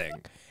amazing.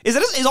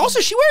 Is also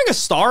she wearing a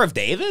Star of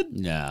David?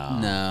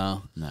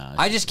 No. No.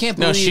 I just can't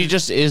No, believe. she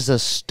just is a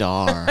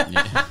star.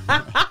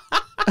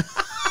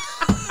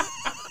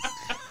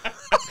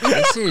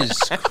 This is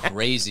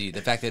crazy.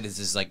 The fact that this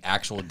is like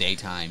actual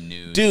daytime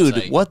news. Dude,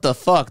 like, what the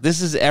fuck?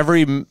 This is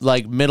every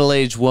like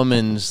middle-aged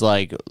woman's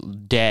like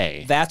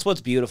day. That's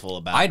what's beautiful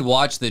about it. I'd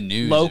watch the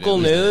news. Local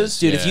news,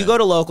 dude. Yeah. If you go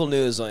to local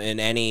news in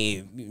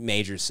any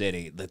major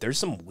city, like, there's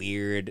some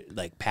weird,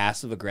 like,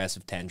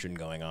 passive-aggressive tension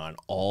going on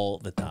all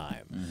the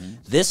time.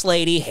 This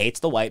lady hates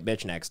the white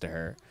bitch next to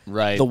her.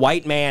 Right. The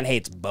white man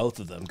hates both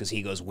of them because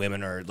he goes,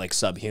 women are like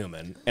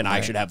subhuman, and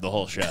I should have the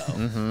whole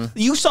show.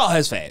 You saw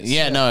his face.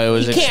 Yeah, no, it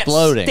was He can't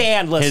exploding.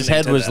 stand listening His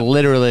head to was them.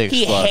 literally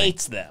He exploding.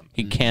 hates them.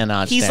 He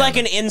cannot. He's stand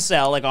like them. an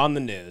incel, like, on the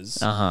news.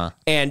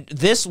 And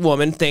this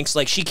woman thinks,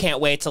 like, she can't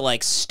wait to,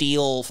 like,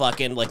 steal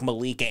fucking, like,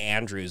 Malika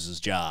Andrews'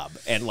 job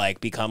and, like,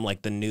 become,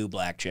 like, the new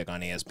black chick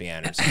on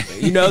ESPN or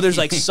something. You know, there's,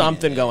 like,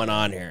 something going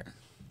on here.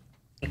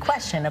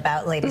 Question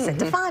about Lady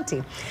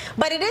Devanti.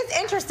 But it is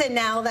interesting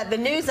now that the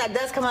news that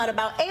does come out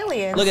about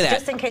aliens. Look at that.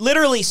 Just in case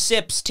Literally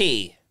sips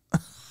tea.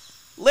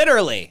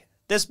 Literally.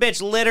 This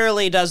bitch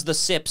literally does the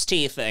sips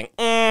tea thing.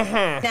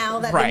 now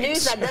that the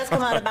news that does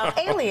come out about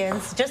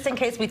aliens, just in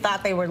case we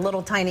thought they were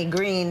little tiny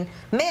green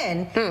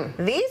men,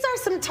 these are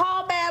some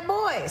tall bad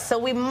boys. So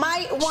we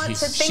might want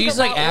to think She's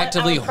about like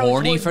actively what our approach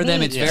horny would for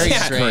them. be. It's very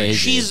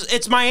strange.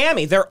 It's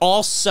Miami. They're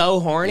all so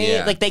horny.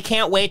 Yeah. Like, they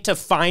can't wait to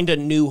find a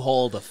new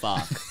hole to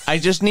fuck. I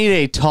just need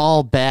a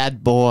tall,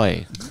 bad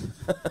boy.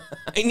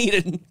 I need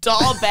a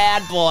tall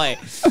bad boy.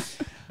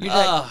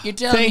 You're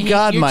telling Thank me,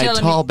 God you're my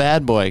telling tall me,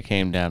 bad boy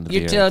came down to the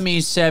You're earth. telling me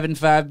he's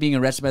 7'5", being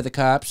arrested by the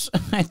cops?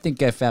 I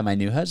think I found my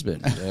new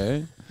husband.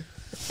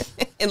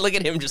 And look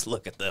at him, just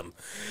look at them.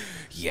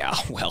 Yeah,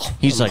 well.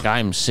 He's like,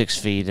 I'm 6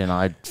 feet and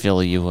I'd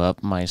fill you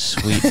up, my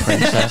sweet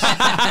princess.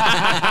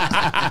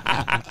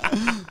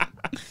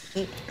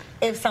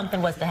 If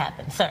something was to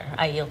happen, sir,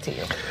 I yield to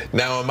you.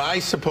 Now, am I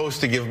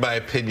supposed to give my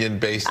opinion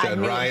based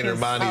on Ryan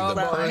Armani,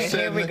 the person,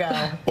 Here we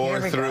go.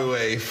 or through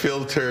a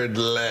filtered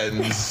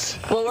lens?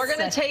 Well, we're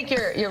gonna take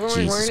your we're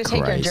gonna take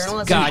your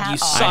journalism. God, hat you off.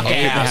 suck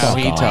ass.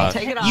 He talks.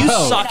 Take it off. You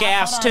suck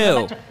ass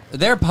too.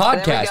 They're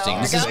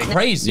podcasting. This is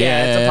crazy.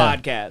 Yeah, it's a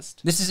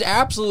podcast. This is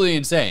absolutely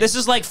insane. This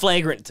is like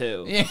Flagrant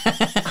 2.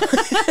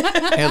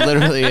 It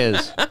literally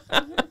is.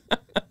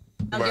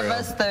 Now give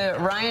us the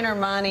Ryan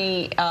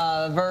Armani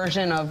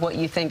version of what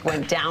you think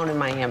went down in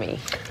Miami.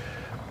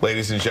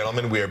 Ladies and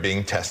gentlemen, we are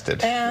being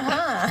tested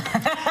as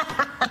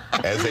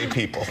a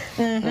people.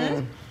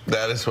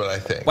 That is what I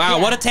think. Wow,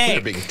 what a We're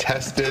take. being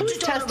tested. Who's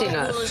testing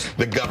us?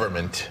 The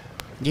government.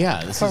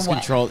 Yeah, this is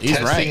controlled. He's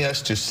Testing right.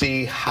 us to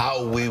see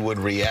how we would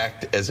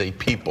react as a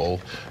people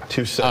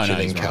to such an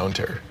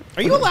encounter.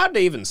 Are you allowed to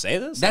even say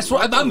this? That's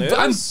what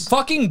I'm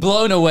fucking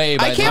blown away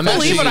by I can't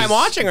believe what I'm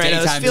watching right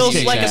now. This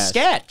feels like a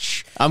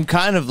sketch. I'm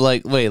kind of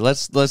like, wait,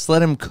 let's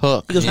let him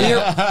cook. Because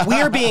we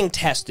are being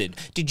tested.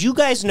 Did you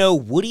guys know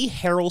Woody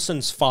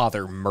Harrelson's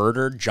father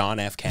murdered John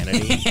F.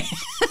 Kennedy?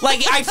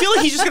 Like, I feel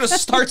like he's just going to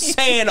start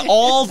saying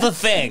all the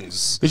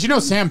things. Did you know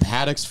Sam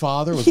Paddock's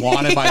father was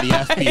wanted by the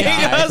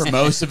FBI for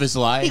most of his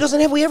life? He goes,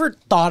 and have we ever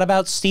thought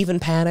about Stephen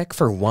Paddock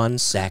for 1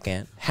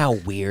 second? How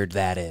weird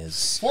that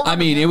is. I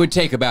mean, it would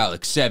take about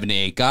like 7 to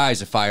 8 guys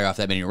to fire off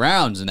that many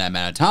rounds in that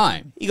amount of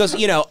time. He goes,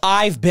 you know,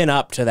 I've been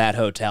up to that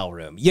hotel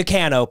room. You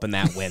can't open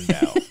that window.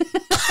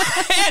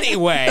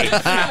 Anyway,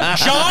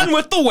 John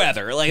with the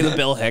weather, like the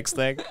Bill Hicks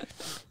thing.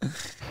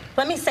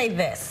 Let me say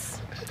this.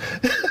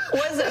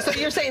 Was it, so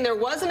you're saying there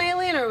was an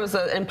alien or it was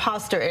an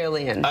imposter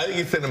alien? I think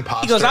it's an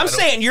imposter. He goes, I'm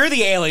saying you're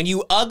the alien,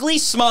 you ugly,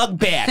 smug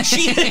bitch.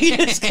 He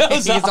just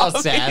goes He's all off.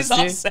 sassy. He's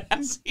all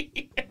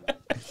sassy.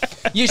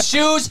 Your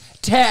shoes,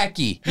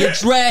 tacky. Your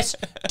dress,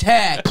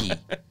 tacky. I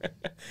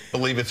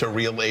believe it's a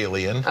real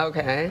alien.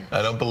 Okay.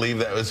 I don't believe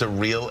that was a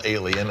real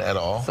alien at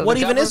all. So What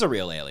the even is a government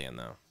real alien,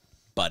 though?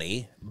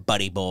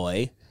 Buddy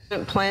boy.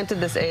 planted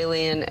this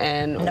alien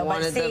and Nobody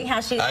wanted see them.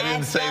 how she I didn't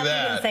acts say up?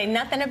 that. You didn't say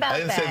nothing about that. I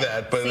didn't say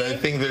that, but See? I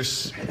think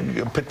there's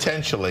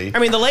potentially. I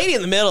mean, the lady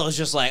in the middle is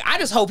just like, I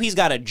just hope he's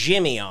got a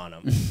Jimmy on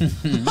him.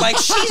 Like,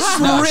 she's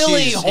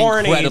really she's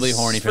horny. incredibly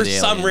horny for the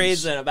some aliens.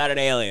 reason about an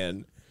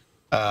alien.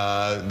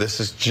 This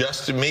is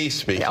just me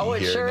speaking Oh,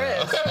 it here sure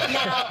now. is.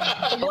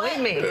 Now, Believe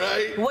me.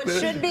 Right? what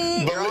should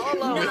be You're all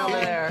alone over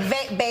there.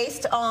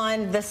 based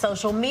on the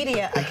social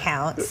media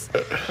accounts,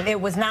 it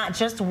was not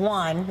just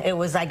one. It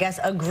was, I guess,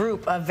 a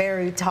group of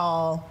very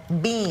tall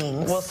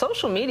beings. Well,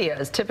 social media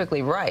is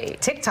typically right.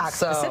 TikTok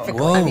So,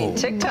 specifically. I mean,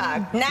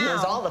 TikTok Now,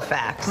 knows all the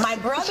facts. My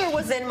brother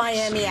was in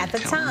Miami at the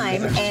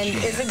time and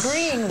is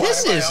agreeing with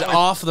This me. is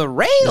off the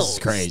rails. This is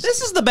crazy.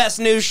 This is the best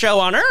news show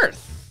on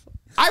earth.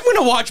 I'm going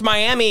to watch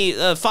Miami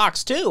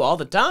Fox 2 all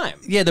the time.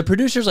 Yeah, the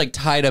producer's like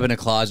tied up in a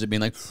closet being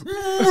like,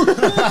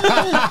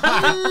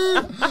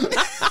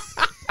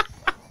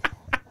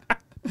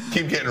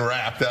 Keep getting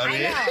wrapped out I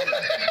here. know.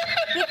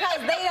 Because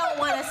they don't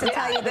want us to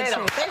tell you the they truth.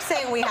 don't. They're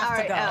saying we have All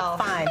to right, go. Elle,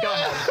 Fine. go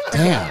ahead.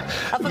 Damn.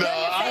 A No,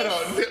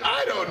 familiar face.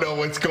 I don't know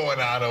what's going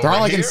on over They're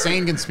all like here.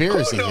 insane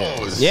conspiracy Who theories.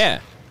 knows? Yeah.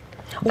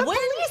 When-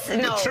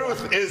 The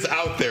truth is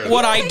out there.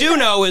 What though. I do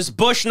know is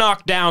Bush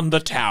knocked down the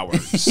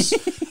towers.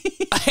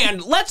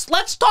 And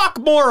let's talk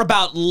more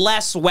about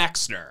Les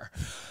Wexner.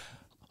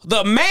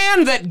 the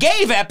man that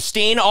gave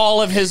Epstein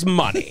all of his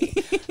money.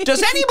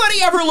 Does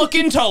anybody ever look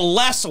into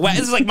less weather?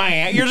 This is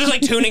like you're just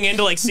like tuning in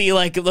to like see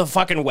like the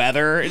fucking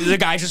weather. The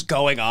guy's just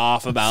going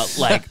off about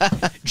like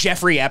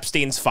Jeffrey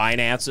Epstein's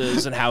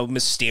finances and how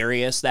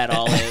mysterious that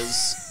all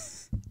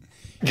is.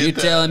 You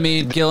telling me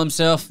he'd kill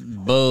himself?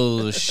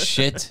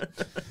 Bullshit.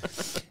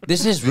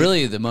 This is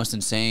really the most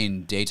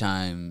insane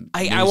daytime.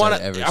 I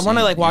want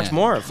to like watch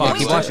more of Fox.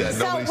 So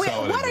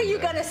what are you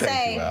gonna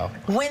say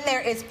when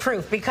there is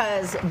proof?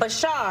 Because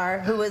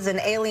Bashar, who is an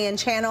alien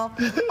channel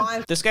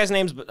on this guy's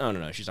name's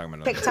no, she's talking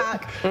about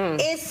TikTok,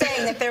 is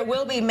saying that there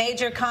will be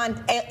major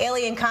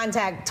alien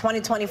contact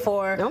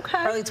 2024,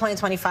 early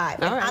 2025.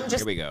 Right.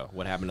 Here we go.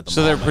 What happened at the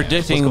So they're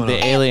predicting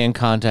the alien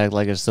contact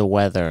like it's the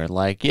weather.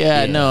 Like,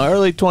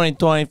 early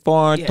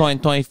 2024,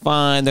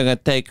 2025, they're gonna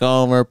take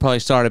over, probably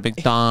start at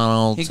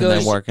McDonald's and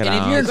then work it out.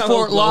 And if you're in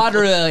Fort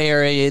Lauderdale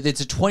area,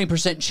 it's a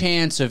 20%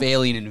 chance of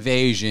alien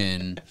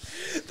invasion.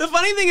 The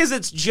funny thing is,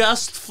 it's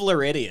just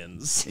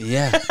Floridians.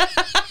 Yeah.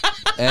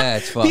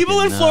 It's fucking people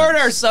in nuts. Florida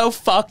are so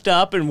fucked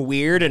up and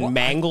weird and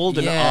mangled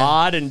and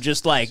odd and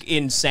just like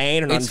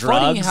insane and it's on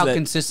drugs. Funny how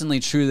consistently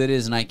true that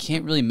is, and I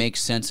can't really make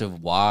sense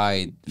of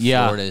why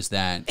Florida is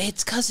that.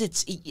 It's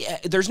because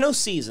there's no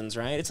seasons,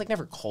 right? It's like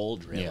never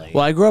cold, really. Yeah.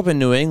 Well, I grew up in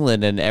New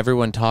England, and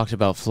everyone talked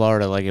about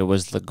Florida like it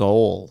was the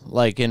goal.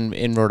 Like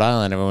in Rhode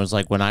Island, everyone was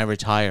like, "When I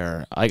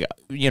retire, I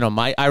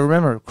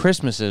remember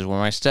Christmases where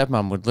my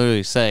stepmom would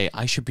literally say,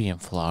 "I should be in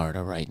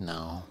Florida right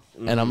now."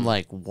 And I'm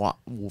like, what?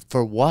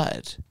 For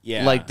what?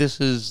 Yeah. Like, this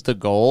is the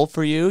goal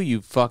for you, you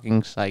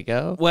fucking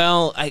psycho?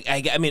 Well,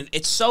 I mean,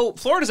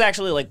 Florida's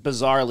actually, like,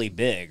 bizarrely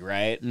big,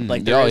 right?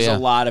 Like, there is a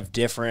lot of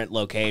different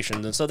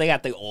locations. And so they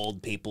got the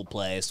old people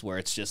place where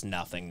it's just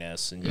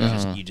nothingness. And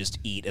you just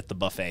eat at the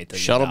buffet till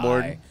Shuttleborn.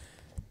 You die.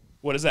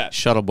 What is that?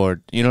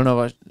 Shuttleborn. You don't know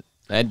what?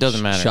 It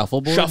doesn't matter.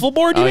 Shuffleboard?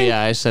 Shuffleboard, you mean?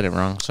 Yeah, I said it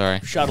wrong. Sorry.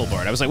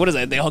 Shuttleborn. I was like, what is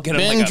that? They all get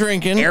Been like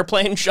drinking.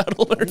 Airplane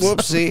shuttle or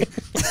Whoopsie.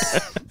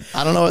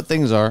 I don't know what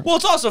things are. Well,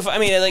 it's also, I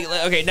mean, like,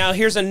 okay, now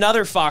here's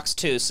another Fox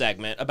 2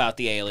 segment about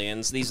the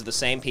aliens. These are the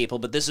same people,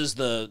 but this is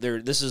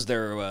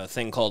their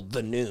thing called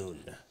The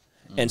Noon.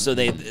 And so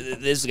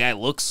this guy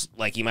looks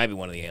like he might be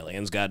one of the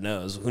aliens. God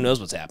knows. Who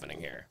knows what's happening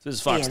here? This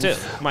is Fox 2,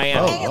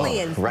 Miami.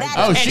 Aliens.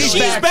 And she's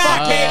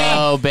back, baby.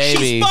 Oh, baby.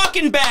 She's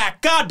fucking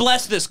back. God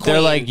bless this queen.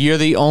 They're like, you're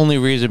the only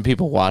reason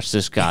people watch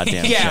this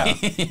goddamn show.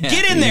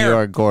 Get in there. You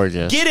are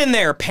gorgeous. Get in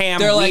there, Pam.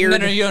 They're like, Weird.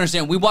 no, you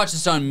understand. We watch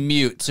this on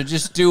mute, so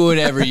just do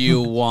whatever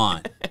you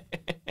want.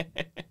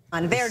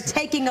 They're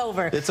taking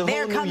over.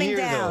 They're coming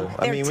down.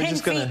 Though. They're 10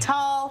 feet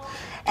tall,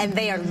 and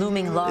they are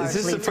looming largely.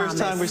 Is this the first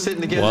time we're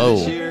sitting together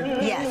this year?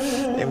 Yes.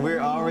 And we're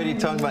already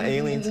talking about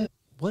aliens?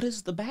 What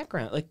is the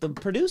background? Like, the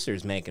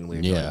producer's making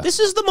weird Yeah. noise. This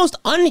is the most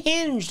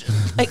unhinged,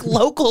 like,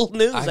 local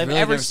news I've really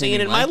ever never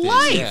seen in anything my like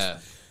life. this.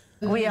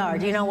 Yeah. We are.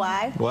 Do you know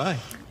why? Why?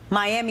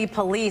 Miami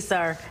police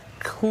are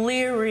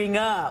clearing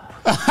up.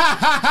 They're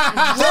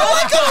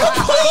like a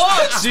complete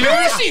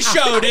conspiracy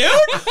show, dude.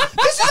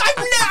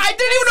 I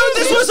didn't even know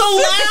this was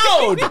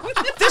allowed.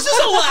 This is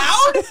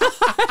allowed?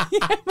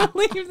 I can't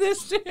believe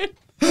this, dude.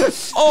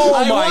 Oh,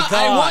 my God.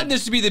 I want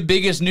this to be the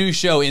biggest news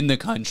show in the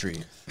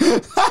country.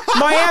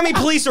 Miami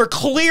police are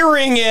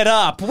clearing it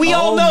up. We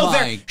all know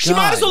they're... She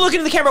might as well look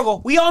into the camera and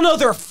go, we all know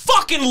they're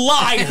fucking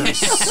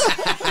liars.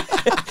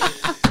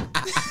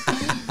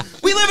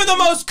 We live in the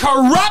most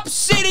corrupt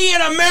city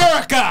in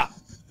America.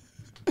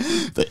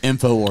 The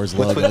InfoWars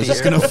logo is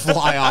just going to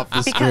fly off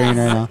the screen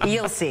right now.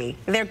 You'll see.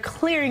 They're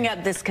clearing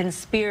up this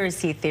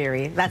conspiracy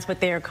theory. That's what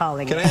they're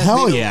calling it.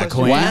 Hell yeah,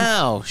 Queen.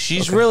 Wow,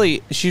 she's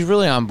really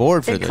on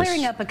board for They're this.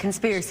 clearing up a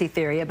conspiracy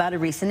theory about a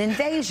recent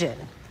invasion.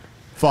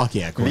 Fuck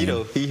yeah, Queen.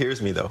 Vito, he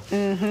hears me, though.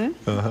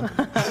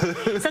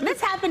 Mm-hmm. So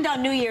this happened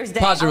on New Year's Day.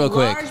 Pause it real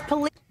quick.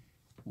 Police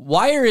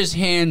Why are his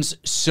hands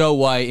so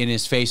white and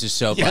his face is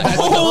so black?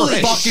 What Holy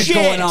the fuck shit, is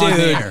going on dude.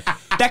 here?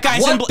 That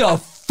guy's What the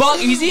fuck?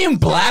 Is he in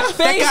blackface?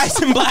 That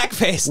guy's in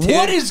blackface, dude.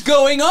 What is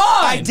going on?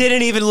 I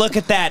didn't even look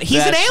at that.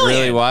 He's That's an alien.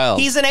 really wild.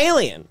 He's an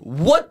alien.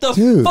 What the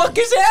Dude. fuck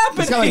is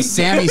happening? He's got like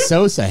Sammy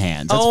Sosa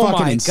hands. That's Oh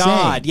fucking my insane.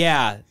 God,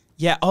 yeah.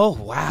 Yeah, oh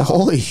wow.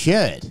 Holy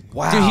shit.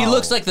 Wow. Dude, he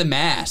looks like The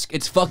Mask.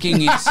 It's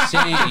fucking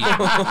insane.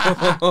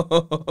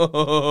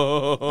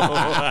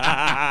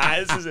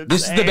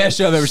 This is the best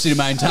show I've ever seen in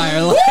my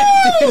entire life.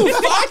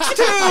 Fox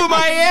 2,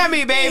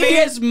 Miami, baby. He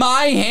has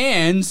my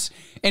hands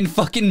and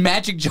fucking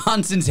Magic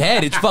Johnson's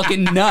head. It's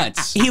fucking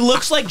nuts. He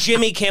looks like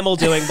Jimmy Kimmel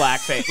doing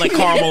blackface, like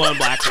Carl Malone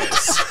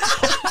blackface.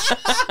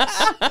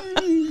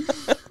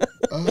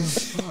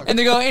 And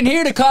they go, and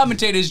here to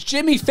commentate is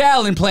Jimmy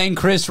Fallon playing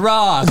Chris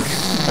Rock.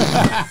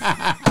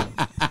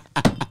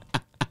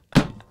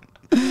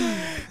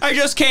 I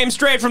just came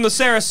straight from the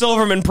Sarah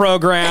Silverman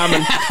program,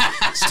 and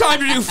it's time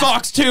to do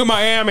Fox 2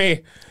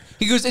 Miami.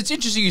 He goes, it's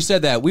interesting you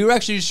said that. We were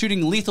actually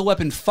shooting Lethal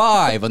Weapon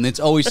 5 on the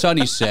It's Always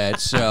Sunny set,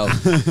 so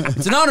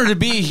it's an honor to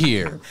be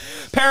here.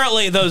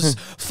 Apparently those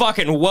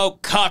fucking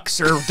woke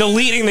cucks are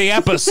deleting the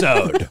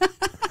episode.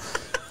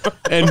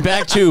 And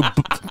back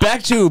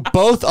to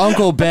both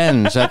Uncle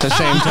Bens at the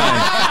same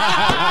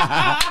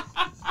time.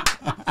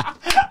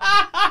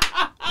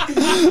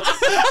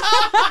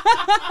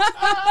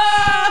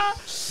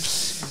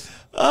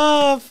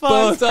 Oh, fuck.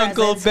 Both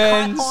Uncle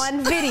Ben's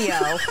on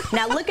video.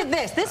 Now look at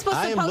this. This was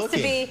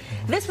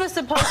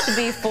supposed to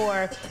be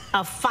for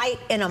a fight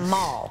in a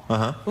mall.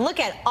 Look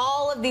at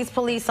all of these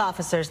police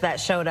officers that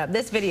showed up.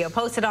 This video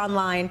posted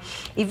online.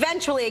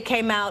 Eventually it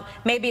came out.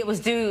 Maybe it was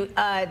due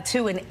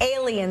to an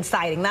alien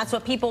sighting. That's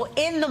what people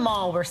in the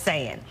mall were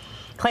saying,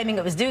 claiming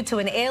it was due to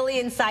an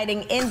alien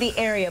sighting in the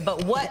area.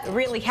 But what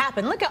really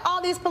happened? Look at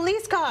all these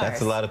police cars.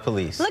 That's a lot of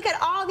police. Look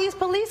at all these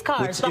police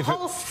cars. The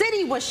whole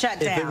city was shut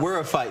down. If it were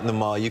a fight in the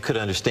mall, you could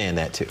understand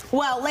that too.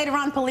 Well, later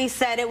on, police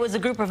said it was a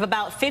group of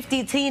about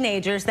 50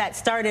 teenagers that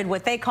started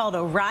what they called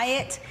a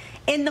riot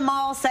in the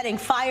mall, setting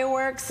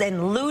fireworks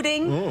and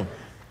looting.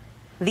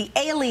 The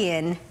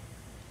alien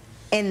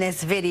in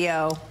this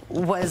video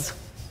was,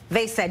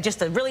 they said,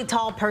 just a really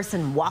tall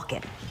person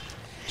walking.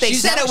 They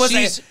said it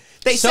was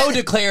They so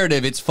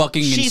declarative, it's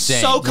fucking insane. She's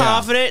so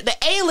confident. The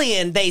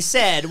alien, they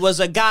said, was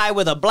a guy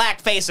with a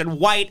black face and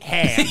white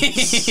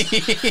hands.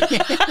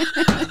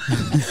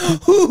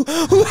 who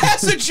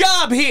has a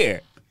job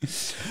here?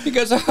 He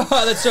goes,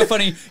 oh, that's so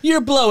funny.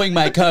 You're blowing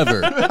my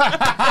cover.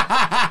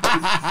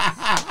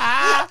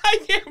 I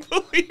can't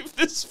believe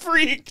this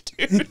freak,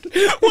 dude.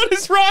 What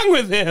is wrong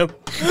with him?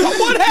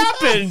 What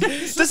happened?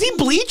 Does he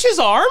bleach his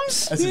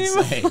arms? That's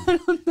insane. I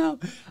don't know.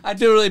 I'd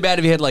feel really bad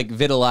if he had like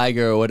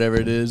vitiligo or whatever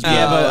it is.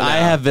 Yeah, but I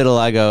have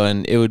vitiligo,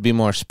 and it would be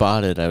more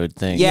spotted, I would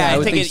think. Yeah, I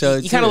would think so,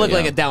 you kind too, of look yeah.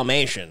 like a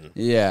Dalmatian.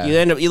 Yeah.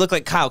 You look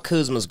like Kyle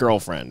Kuzma's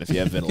girlfriend if you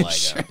have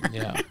vitiligo.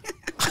 Yeah.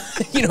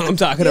 You know what I'm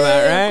talking about,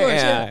 right? of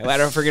course, yeah. I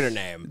don't forget her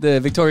name. The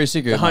Victoria's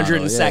Secret The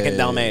 102nd model.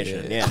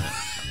 Dalmatian. Yeah.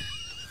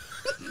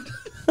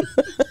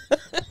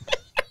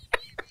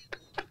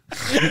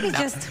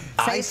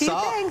 I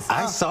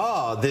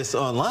saw this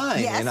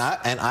online, Yes.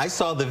 and I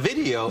saw the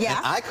video, Yeah.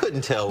 and I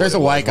couldn't tell. There's a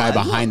what white it was.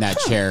 guy behind that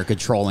chair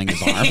controlling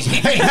his arms.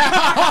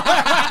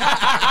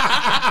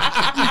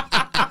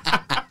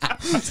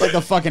 It's like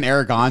the fucking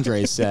Eric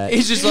Andre set.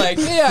 He's just like,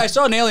 yeah, I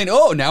saw an alien.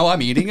 Oh, now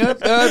I'm eating a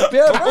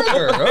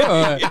burger.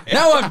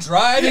 Now I'm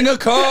driving a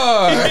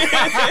car.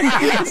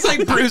 It's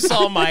like Bruce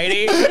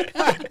Almighty.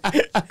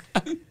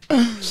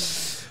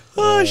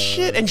 Oh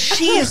shit! And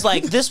she is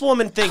like, this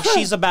woman thinks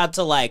she's about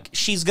to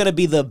she's gonna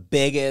be the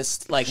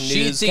biggest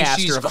She thinks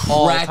newscaster she's of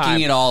all cracking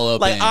time. it all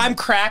open. Like I'm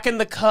cracking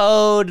the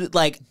code.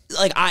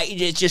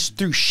 It's just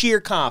through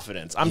sheer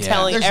confidence. I'm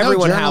telling There's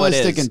everyone no how it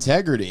journalistic is.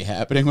 integrity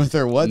happening with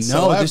her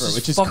whatsoever, No, this is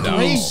which is fucking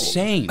crazy.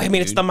 insane. I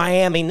mean, it's the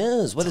Miami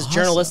News. What does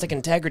journalistic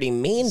integrity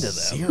mean to them?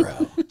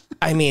 Zero.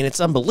 I mean, it's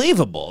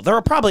unbelievable.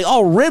 They're probably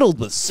all riddled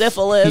with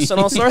syphilis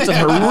and all sorts of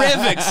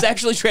horrific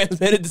sexually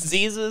transmitted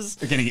diseases.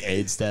 They're getting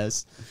AIDS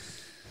tests.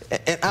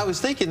 And I was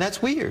thinking,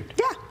 that's weird.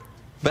 Yeah.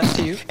 Back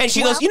to you. And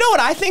she goes, you know what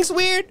I think's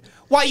weird?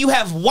 Why you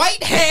have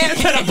white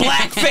hands and a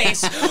black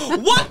face.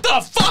 What the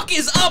fuck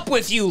is up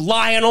with you,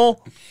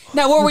 Lionel?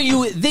 Now, where were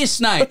you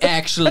this night,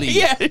 actually?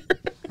 Yeah.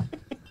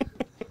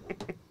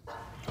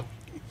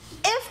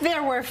 If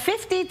there were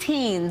 50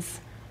 teens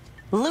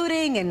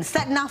looting and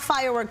setting off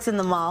fireworks in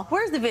the mall,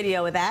 where's the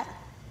video of that?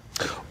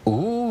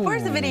 Ooh.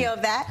 Where's the video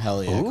of that?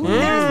 Hell yeah. Queen.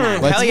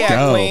 There's Let's Hell yeah,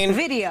 go. Queen.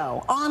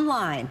 video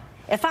online.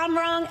 If I'm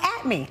wrong,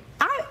 at me.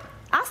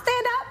 I'll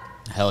stand up.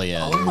 Hell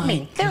yeah. At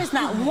me. There is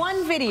not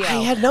one video.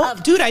 I had no,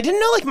 dude. I didn't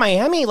know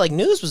Miami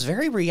news was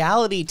very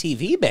reality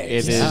TV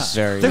based. It is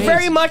very. They're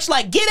very much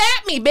like, get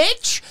at me,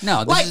 bitch.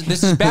 No,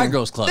 this is Bad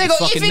Girls Club. They It's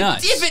go, fucking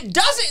nuts. if it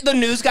doesn't, the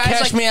news guys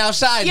Catch like, me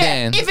outside,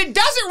 then. If it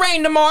doesn't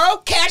rain tomorrow,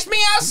 catch me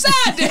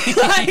outside.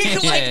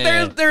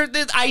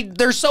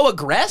 They're so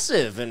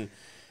aggressive and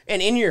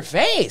in your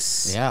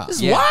face. Yeah.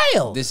 It's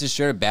wild. This is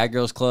sure Bad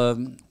Girls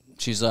Club.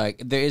 She's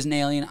like, there is an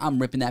alien. I'm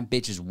ripping that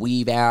bitch's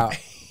weave out.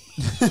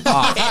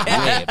 Off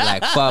rip.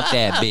 Like, fuck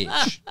that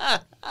bitch.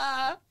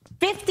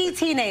 50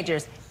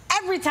 teenagers.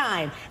 Every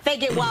time they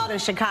get wild in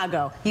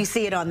Chicago, you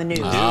see it on the news.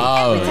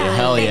 Oh, Every time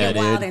hell they yeah,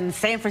 get wild dude. in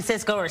San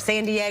Francisco or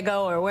San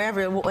Diego or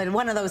wherever, in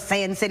one of those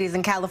sand cities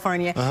in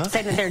California,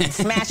 saying that they're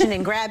smashing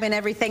and grabbing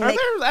everything. I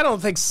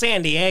don't think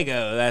San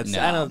Diego. That's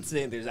No.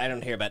 I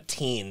don't hear about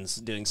teens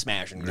doing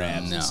smash and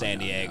grabs in San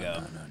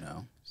Diego.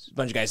 No. A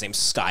bunch of guys named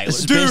Skyler. This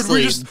is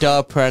basically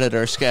the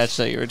Predator sketch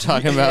that you were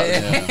talking about.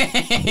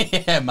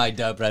 Yeah, my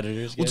dub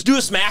predators. Let's do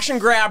a smash and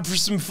grab for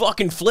some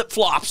fucking flip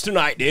flops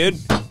tonight, dude.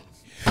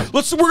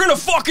 We're gonna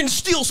fucking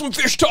steal some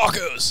fish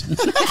tacos,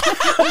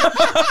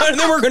 and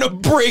then we're gonna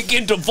break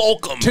into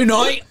Volcom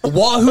Tonight,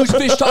 Wahoo's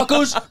Fish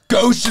Tacos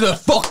goes to the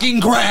fucking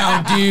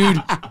ground,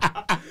 dude.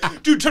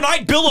 Dude,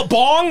 tonight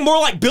Billabong, more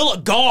like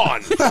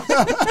Billagone.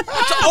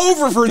 It's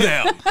over for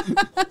them.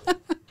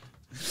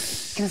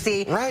 Can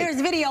see there's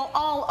video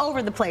all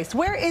over the place.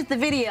 Where is the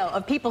video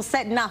of people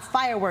setting off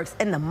fireworks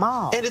in the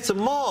mall? And it's a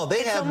mall.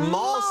 They have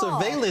mall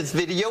surveillance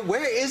video.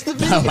 Where is the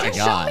video? Oh my Just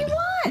God. show me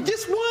one.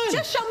 Just one.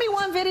 Just show me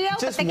one video, but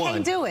Just they one.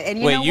 can't do it. And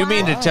you Wait, know you why?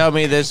 mean to tell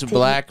me this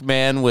black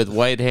man with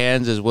white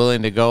hands is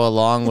willing to go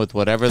along with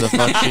whatever the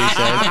fuck she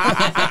said?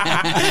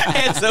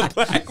 It's a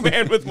black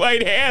man with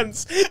white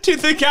hands. Dude,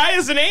 the guy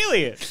is an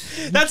alien.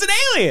 That's an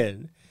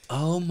alien.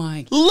 Oh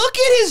my! Look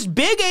at his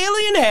big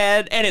alien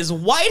head and his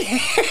white hair.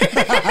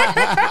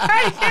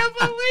 I can't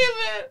believe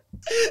it.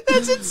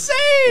 That's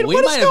insane.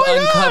 We might have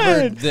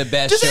uncovered the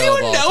best Does show anyone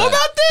of all know time.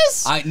 about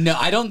this?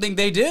 I don't think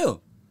they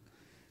do.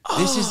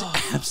 This is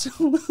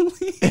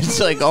absolutely. It's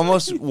like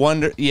almost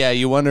wonder. Yeah,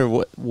 you wonder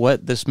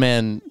what this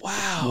man.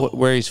 Wow.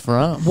 Where he's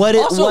from.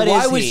 Also, what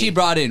why is was he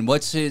brought in?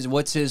 What's his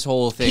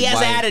whole thing? He has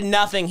Why- added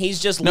nothing. He's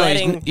just No,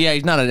 letting.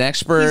 he's not an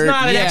expert. He's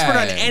not an Yeah. expert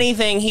on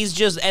anything. He's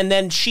just, and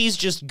then she's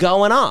just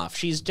going off.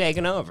 She's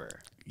taking over.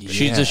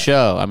 She's the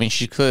show. I mean,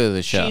 she's clearly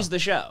the show. She's the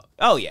show.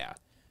 Oh yeah.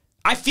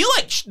 I feel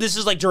like this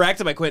is like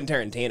directed by Quentin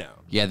Tarantino.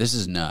 Yeah, this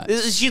is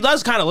nuts. She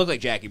does kind of look like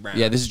Jackie Brown.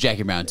 Yeah, this is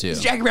Jackie Brown too.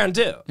 It's Jackie Brown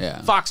too.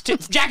 Yeah. Fox 2.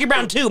 Jackie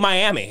Brown 2,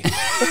 Miami.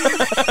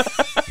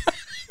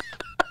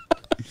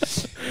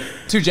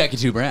 To Jackie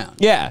 2 Brown.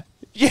 Yeah.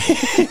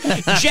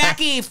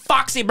 Jackie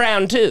Foxy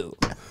Brown 2.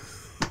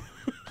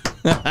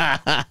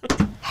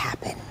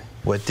 Happen.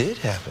 What did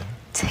happen?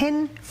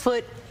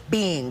 10-foot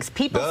beings.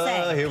 People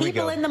say here we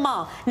people go. in the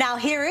mall. Now,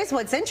 here is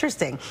what's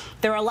interesting.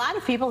 There are a lot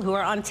of people who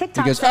are on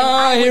TikTok He goes, saying, oh,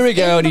 "I here was we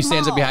go. in And he the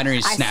stands up mall. behind her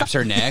and he I snaps saw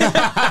her neck.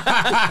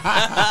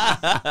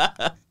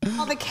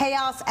 all the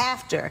chaos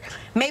after.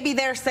 Maybe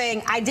they're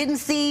saying, I didn't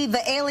see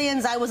the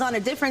aliens. I was on a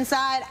different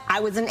side. I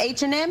was in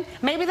H&M.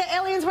 Maybe the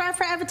aliens were at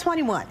Forever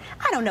 21.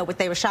 I don't know what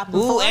they were shopping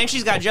Ooh, for. and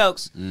she's got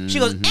jokes. She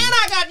goes, and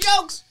I got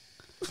jokes.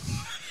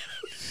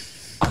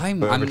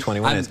 Forever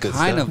 21 is good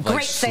kind stuff. of like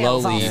Great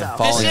sales slowly also.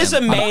 falling. This is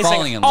I'm amazing.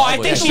 falling in Oh, love I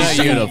with think her.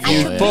 she's beautiful.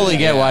 You fully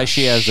get why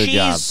she has the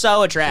job. She's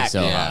so attractive.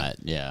 So Yeah. hot.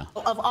 Yeah.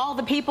 Of all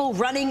the people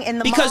running in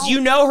the Because mall.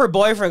 you know her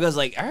boyfriend goes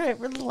like, all right,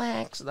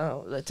 relax.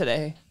 No,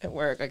 today at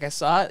work. Like I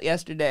saw it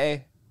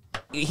yesterday.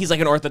 He's like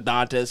an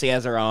orthodontist. He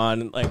has her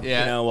on, like you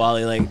know, while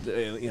he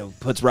like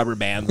puts rubber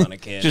bands on a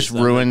kid. Just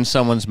ruin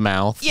someone's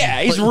mouth.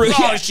 Yeah, he's ruined.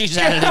 Oh, she's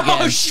at it again.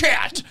 Oh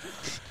shit!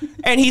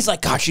 And he's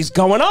like, God, she's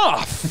going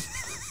off.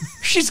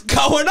 She's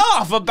going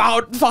off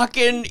about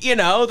fucking,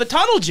 the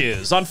tunnel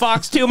Jews on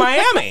Fox 2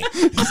 Miami.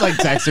 He's like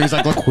texting. He's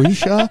like,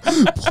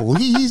 LaQuisha,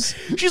 please.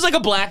 She's like a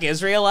black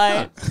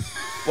Israelite.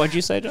 What'd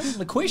you say, John?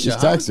 LaQuisha.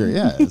 Text her,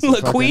 yeah. It's a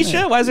fucking LaQuisha?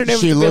 name. Why is her name?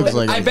 She looks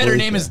like. I bet her LaQuisha.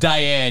 name is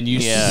Diane. You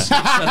son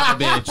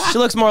of a bitch. She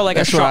looks more like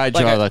That's a where I like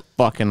draw a- the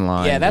fucking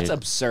line. Yeah, that's dude.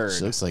 absurd.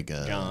 She looks like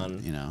a,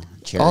 John.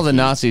 All the Cherokee.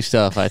 Nazi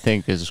stuff, I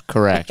think, is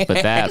correct,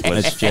 but that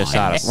was just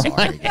out of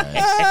Sorry, guys.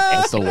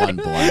 That's the one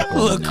black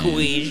woman name.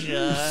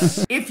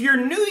 LaQuisha. If your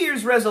New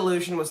Year's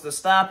resolution was to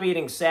stop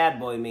eating sad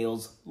boy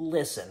meals,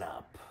 listen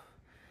up.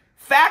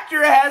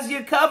 Factor has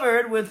you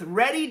covered with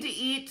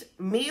ready-to-eat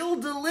meal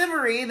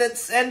delivery that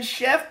sends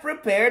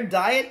chef-prepared,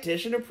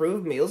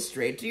 dietitian-approved meals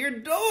straight to your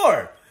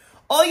door.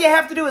 All you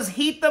have to do is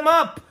heat them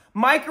up,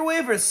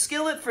 microwave or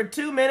skillet for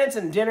 2 minutes,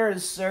 and dinner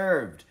is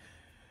served.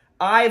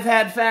 I've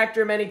had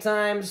Factor many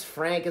times.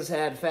 Frank has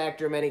had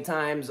Factor many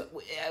times.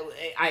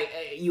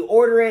 You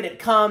order it, it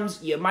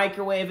comes, you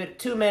microwave it,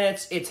 2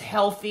 minutes. It's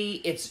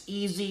healthy, it's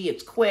easy,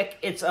 it's quick.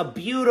 It's a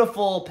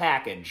beautiful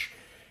package.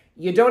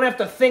 You don't have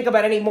to think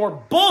about any more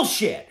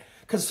bullshit,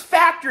 because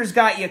Factor's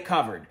got you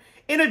covered.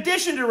 In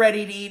addition to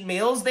ready-to-eat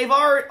meals, they've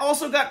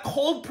also got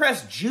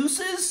cold-pressed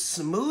juices,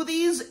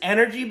 smoothies,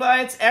 energy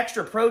bites,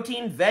 extra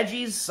protein,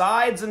 veggies,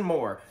 sides, and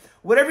more.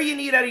 Whatever you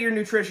need out of your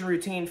nutrition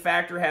routine,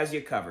 Factor has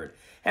you covered.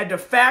 Head to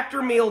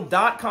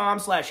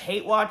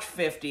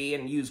factormeal.com/HateWatch50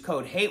 and use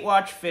code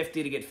HateWatch50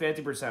 to get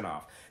 50%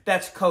 off.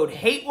 That's code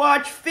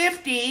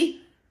HateWatch50,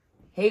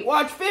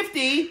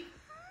 HateWatch50,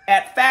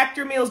 at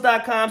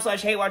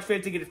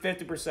factormeals.com/HateWatch50 to get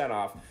 50%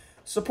 off.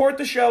 Support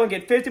the show and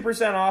get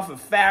 50% off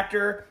of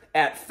Factor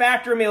at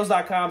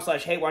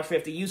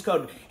factormeals.com/HateWatch50. Use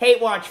code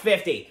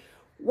HateWatch50.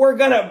 We're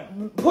gonna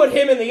put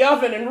him in the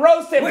oven and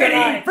roast him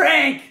tonight.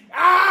 Frank!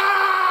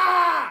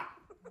 Ah!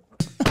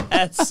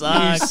 That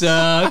sucks. You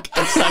suck.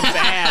 That sucks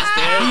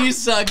ass, dude. You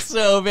suck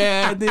so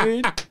bad,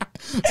 dude. Let's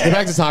get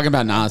back to talking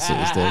about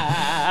Nazis, dude.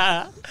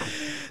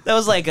 That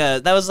was like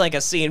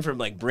a scene from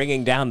like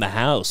Bringing Down the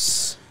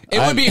House. It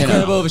would be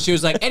incredible if she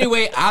was like,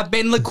 anyway, I've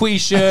been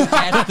LaQuisha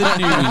at the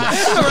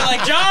news. We're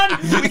like, John,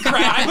 we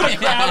I put a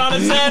crown on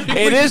his head.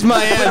 It is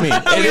Miami.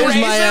 It is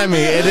Miami.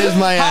 It is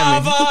Miami.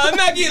 Hava,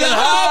 Nagila,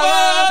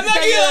 Hava,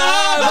 Nagila,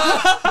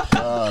 Hava.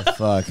 Oh,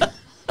 fuck.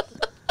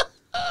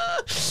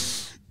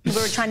 We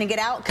were trying to get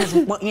out because,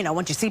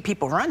 once you see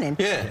people running,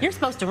 you're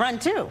supposed to run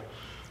too.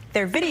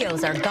 Their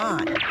videos are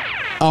gone.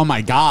 Oh,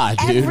 my God,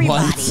 dude.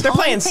 Everybody. What? They're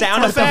playing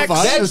sound effects.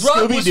 fuck? That run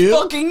was Scooby-Doo?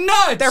 fucking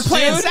nuts. They're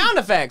playing dude. sound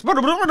effects. The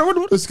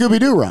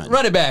Scooby-Doo run.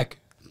 Run it back.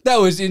 That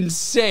was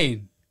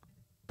insane.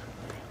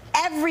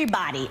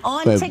 Everybody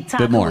on Bit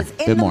TikTok more, who was in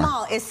bit the more.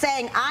 mall is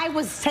saying, I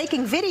was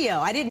taking video.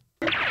 I didn't.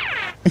 Everybody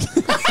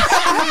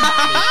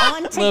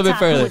on little bit TikTok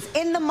further. who was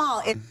in the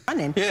mall is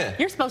running. Yeah.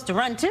 You're supposed to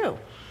run too.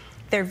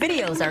 Their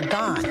videos are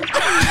gone.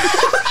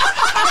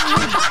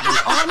 Everybody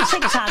on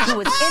TikTok who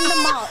was in the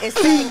mall is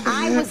saying,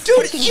 I was Dude,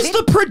 taking is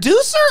video. the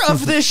producer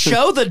of this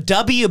show the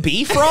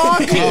WB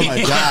Frog? Oh,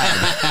 my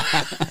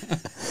God.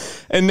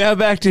 And now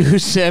back to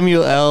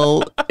Samuel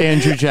L.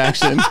 Andrew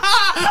Jackson.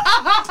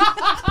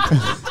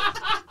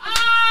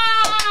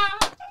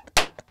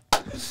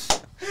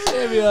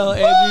 Samuel L.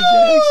 Andrew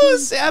Jackson.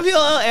 Samuel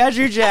L.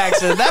 Andrew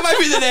Jackson. That might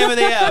be the name of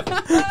the app.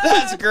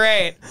 That's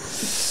great.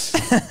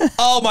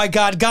 Oh my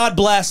God! God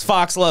bless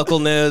Fox Local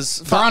News.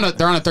 They're on a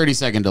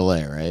 30-second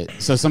delay, right?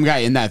 So some guy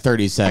in that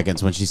 30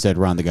 seconds, when she said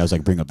 "run," the guy was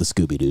like, "Bring up the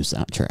Scooby-Doo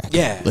soundtrack.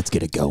 Yeah, let's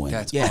get it going."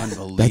 That's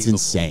unbelievable. That's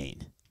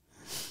insane.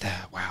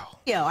 Wow.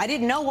 Yo, I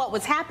didn't know what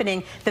was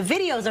happening. The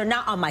videos are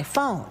not on my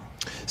phone.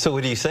 So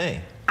what are you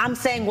saying? I'm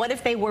saying, what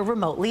if they were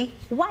remotely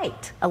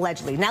white,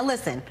 allegedly? Now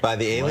listen. By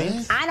the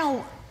aliens? I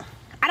don't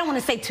want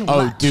to say too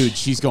Oh, much. dude,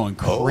 she's going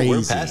crazy.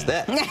 We're past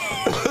that.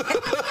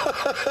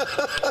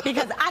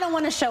 Because I don't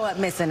want to show up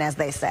missing, as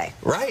they say.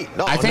 Right.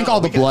 No, I think all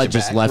the blood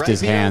just left his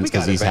hands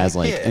because he has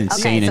like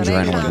insane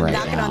adrenaline right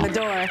now. On the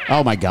door.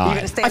 Oh my God.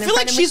 I feel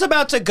like she's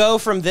about to go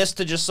from this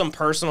to just some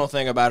personal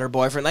thing about her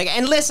boyfriend. Like,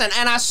 and listen,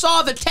 and I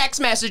saw the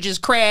text messages,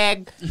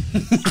 Craig.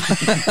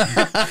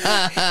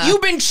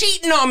 You've been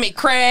cheating on me,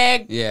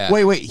 Craig. Yeah.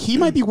 Wait. He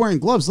might be wearing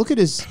gloves. Look at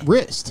his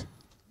wrist.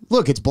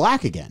 Look, it's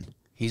black again.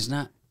 He's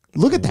not.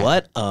 Look at that.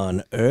 What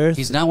on earth?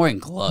 He's not wearing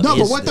gloves. No,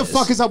 but what the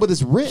fuck is up with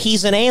his wrist?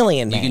 He's an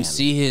alien man. You can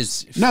see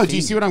his. No, do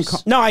you see what I'm?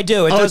 No, I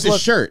do. It's a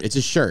shirt. It's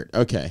a shirt.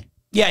 Okay.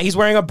 Yeah, he's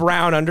wearing a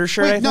brown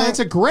undershirt. Wait, no, it's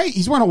a gray.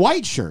 He's wearing a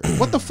white shirt.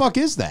 What the fuck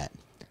is that?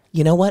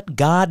 You know what?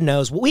 God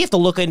knows. We have to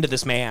look into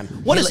this man.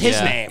 What is his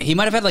name? He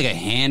might have had like a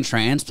hand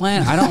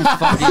transplant. I don't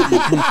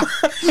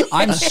fucking.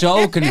 I'm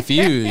so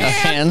confused. A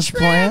hand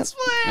transplant?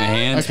 A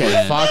hand Okay,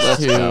 transplant.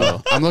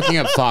 Fox 2. I'm looking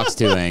up Fox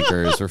 2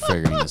 anchors. We're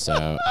figuring this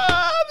out.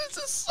 This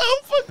is so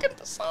fucking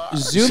bizarre.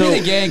 Zoom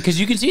in again because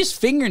you can see his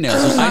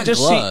fingernails. It's not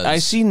gloves. I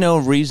see no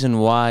reason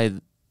why.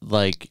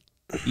 Like,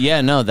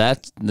 yeah, no,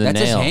 that's That's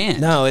nail. his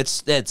hand. No,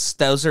 it's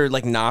those are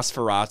like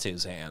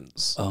Nosferatu's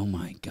hands. Oh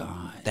my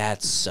God.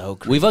 That's so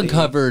creepy. We've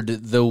uncovered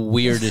the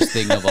weirdest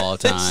thing of all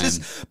time.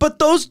 But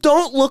those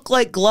don't look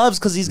like gloves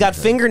because he's got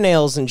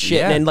fingernails and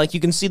shit, Yeah. and like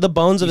you can see the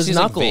bones of his You see,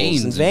 like,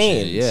 knuckles and shit,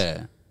 veins.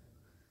 Yeah.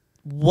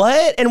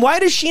 What? And why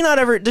does she not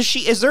ever? Does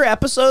she? Is there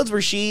episodes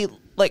where she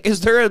like?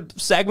 Is there a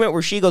segment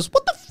where she goes,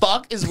 "What the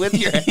fuck is with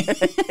your?"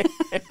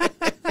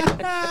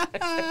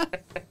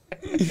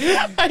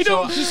 I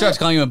don't. She starts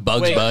calling him a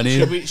Bugs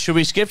Bunny. Should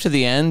we skip to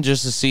the end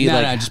just to see?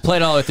 No, just play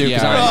it all the way through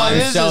because Yeah, I'm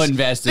this so is-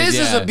 invested. This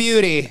is a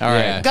beauty. All right.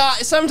 Yeah. God,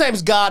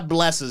 sometimes God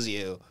blesses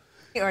you.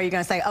 Or are you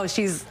going to say, her office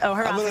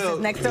is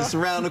next door? It's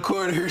around the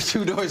corner,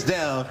 2 doors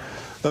down.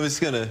 I'm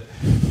just gonna,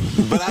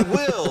 but I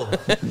will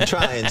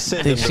try and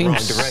send them the wrong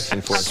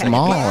direction for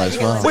small as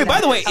well. Wait, by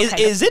the way,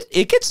 is it?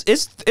 It gets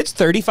it's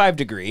 35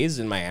 degrees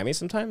in Miami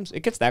sometimes.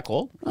 It gets that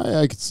cold.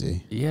 I could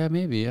see. Yeah,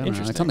 maybe. I don't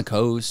know. It's on the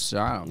coast. So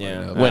I don't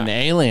know. When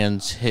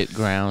aliens hit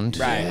ground,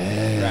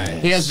 Right.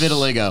 He has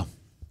vitiligo.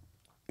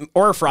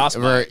 Or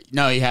frostbite.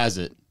 No, he has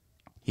it.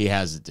 He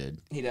has it, dude.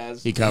 He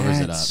does. He covers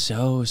it up.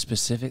 So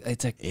specific.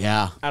 It's like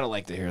Yeah. I don't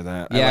like to hear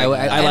that. yeah.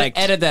 I like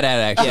edit that out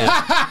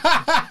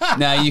actually.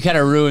 No, you kind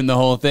of ruined the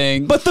whole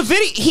thing. But the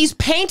video, he's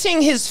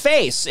painting his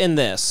face in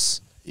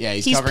this. Yeah,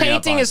 He's covering up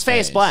painting on his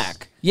face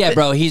black. yeah,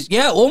 bro.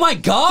 Oh my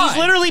God. He's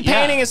literally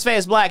Yeah. painting his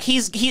face black.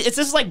 This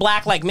is like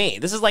Black Like Me.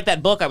 This is like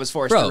that book I was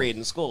forced to read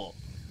in school.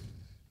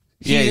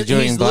 Yeah, he's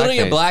doing literally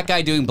a blackface. black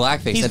guy doing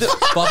blackface. That's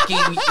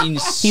fucking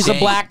insane. He's a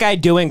black guy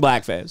doing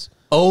blackface.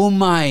 Oh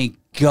my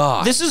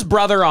God. This is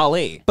Brother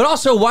Ali. But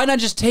also, why not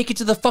just take it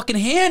to the fucking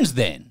hands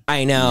then?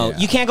 I know.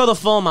 You can't go the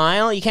full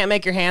mile. You can't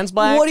make your hands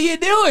black. What are you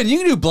doing? You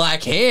can do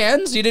black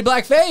hands. You did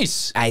black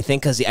face. I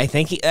think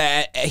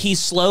he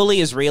slowly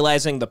is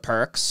realizing the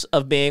perks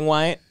of being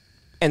white.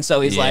 And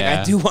so he's like,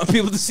 I do want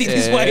people to see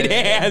these white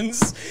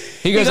hands.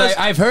 He goes,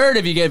 I've heard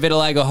if you get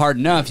vitiligo hard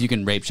enough, you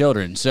can rape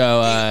children.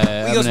 So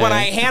he goes, when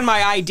I hand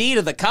my ID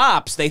to the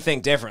cops, they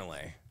think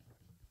differently.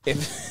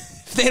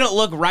 If they don't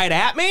look right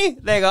at me,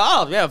 they go,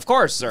 oh, yeah, of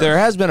course, sir. There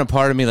has been a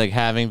part of me like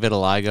having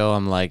vitiligo.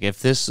 I'm like,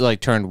 if this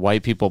like turned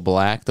white people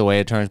black the way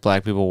it turns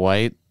black people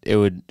white, it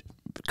would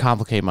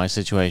complicate my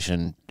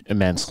situation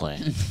immensely.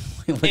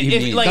 What do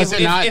you mean?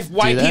 If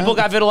white people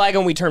got vitiligo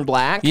and we turn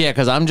black? Yeah,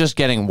 because I'm just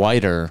getting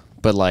whiter.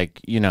 But like,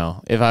 you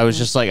know, if I was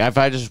just like, if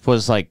I just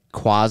was like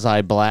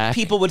quasi black,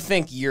 People would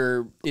think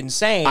you're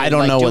insane. I don't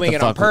like, know what doing the it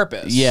fuck. on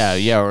purpose.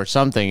 Yeah, or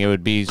something. It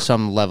would be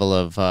some level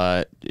of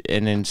an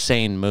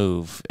insane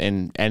move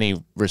in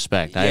any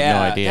respect. I have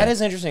no idea. That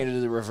is interesting to do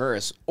the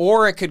reverse.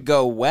 Or it could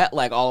go wet,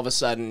 like all of a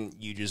sudden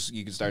you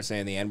could start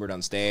saying the N-word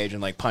on stage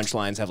and like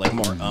punchlines have like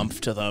more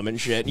umph to them and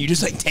shit. And you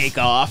just like take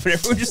off and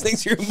everyone just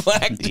thinks you're a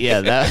black dude. Yeah,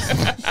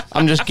 that.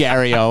 I'm just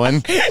Gary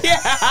Owen.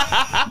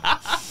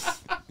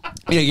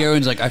 Yeah,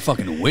 Garen's like, I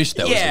fucking wish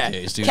that was the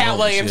case, dude. Cat Holy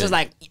Williams shit. is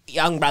like,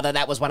 young brother,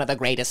 that was one of the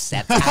greatest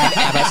sets I've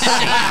ever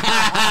seen.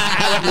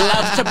 I would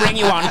love to bring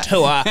you on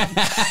tour.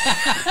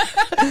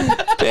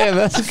 Damn,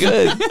 that's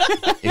good.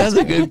 That's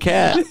a good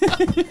cat.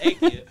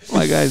 Thank you.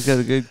 My guy's got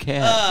a good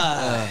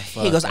cat.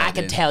 He goes, I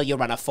can tell you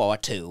run a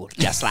 4.2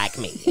 just like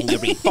me, and you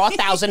read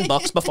 4,000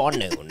 books before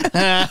noon.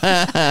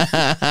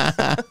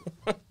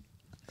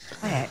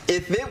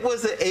 If it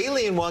was an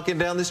alien walking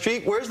down the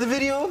street, where's the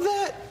video of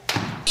that?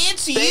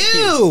 It's Thank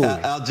you.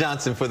 Al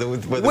Johnson for the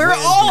We're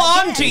all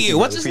on to you.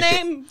 What's his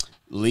name?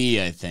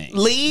 Lee, I think.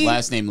 Lee?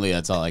 Last name Lee,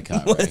 that's all I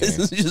caught. Right This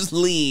is just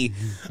Lee.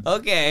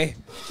 Okay.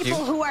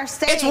 People who are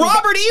saying It's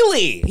Robert E.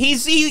 Lee.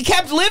 He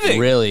kept living.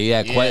 Really?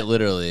 Yeah, quite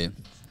literally.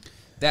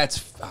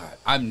 That's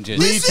I'm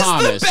just. This is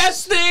the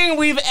best thing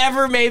we've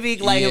ever maybe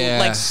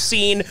like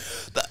seen.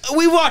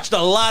 We watched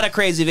a lot of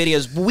crazy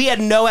videos. We had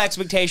no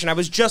expectation. I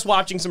was just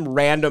watching some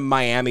random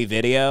Miami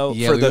video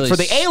for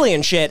the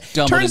alien shit.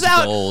 Turns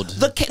out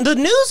the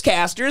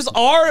newscasters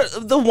are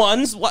the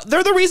ones.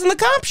 They're the reason the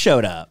cops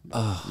showed up.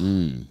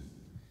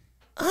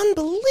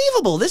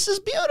 Unbelievable! This is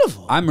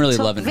beautiful. I'm really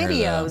loving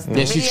videos,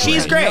 her.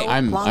 She's great.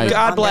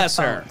 God bless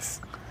her.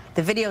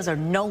 The videos are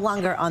no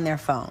longer on their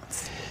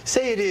phones.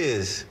 Say it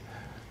is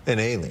an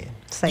alien.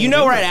 You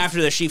know, right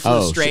after this, she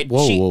flew straight.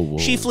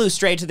 She flew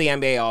straight to the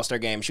NBA All-Star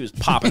game. She was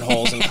popping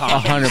holes in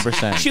condoms.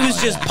 100%. She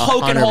was just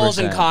poking holes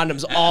in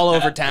condoms all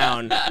over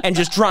town and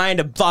just trying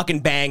to fucking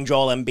bang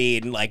Joel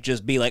Embiid and like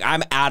just be like,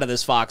 I'm out of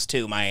this Fox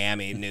 2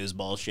 Miami news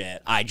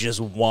bullshit. I just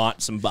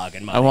want some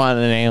fucking money. I want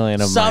an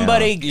alien of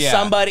somebody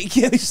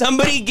give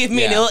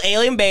me an little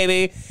alien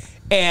baby,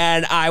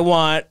 and I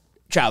want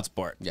child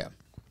support. Yeah.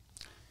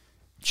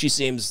 She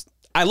seems.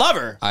 I love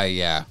her.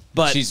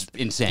 But she's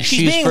insane.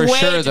 She's for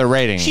sure the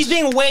rating. She's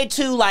being way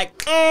too like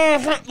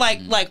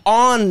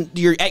on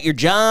at your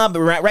job,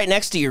 right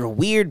next to your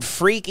weird,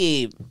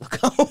 freaky.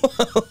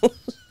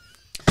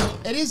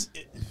 It is.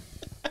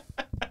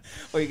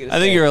 I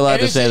think you're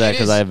allowed to say that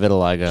because I have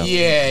vitiligo.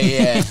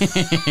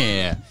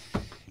 Yeah.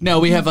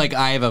 No,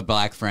 I have a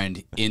black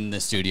friend in the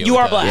studio. You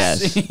are black.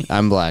 Yes,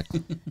 I'm black.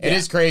 It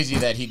is crazy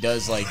that he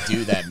does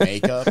do that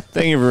makeup.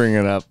 Thank you for bringing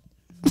it up.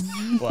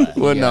 What?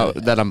 Well, no,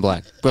 that I'm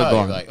black. But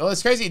well,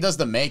 it's crazy he does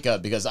the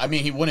makeup because, I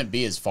mean, he wouldn't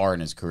be as far in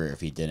his career if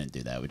he didn't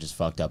do that, which is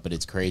fucked up, but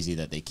it's crazy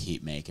that they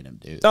keep making him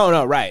do that. Oh,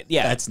 no, right.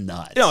 Yeah. That's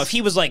nuts. No, if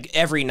he was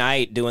every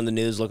night doing the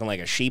news looking like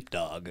a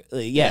sheepdog,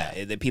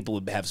 the people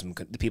would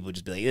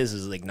just be like, this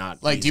is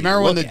not. Do you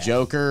remember when the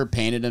Joker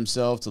painted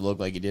himself to look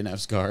like he didn't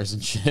have scars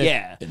and shit?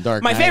 Yeah. In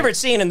Dark My Knight? favorite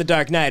scene in The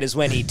Dark Knight is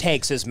when he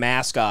takes his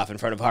mask off in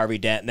front of Harvey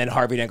Dent, and then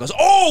Harvey Dent goes,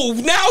 "Oh,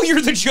 now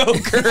you're the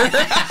Joker."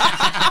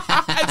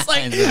 It's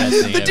like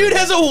the dude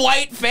has a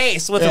white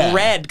face with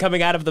red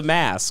coming out of the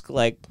mask.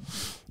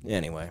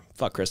 Anyway,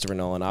 fuck Christopher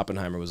Nolan.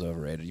 Oppenheimer was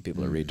overrated. You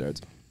people are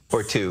retards.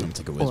 Or two.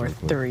 Or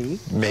three.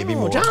 Maybe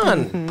more.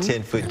 John.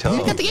 10 foot tall.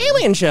 You got the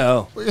Alien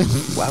Show.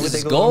 Why would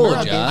they go gold,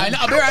 to John.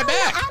 I'll be right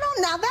back. I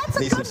don't know. That's a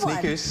Need good some one.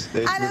 sneakers.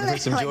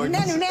 There's some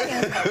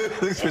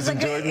Jordans. Looks for some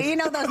Jordans. You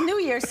know those New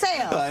Year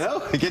sales. I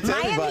know. It gets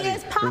Miami everybody.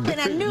 is popping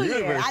at New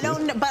Year. I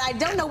don't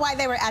know why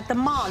they were at the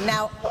mall.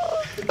 Now,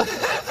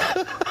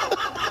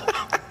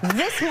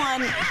 this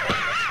one,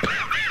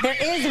 there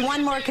is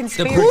one more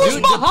conspiracy. Who's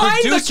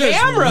behind the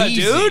camera,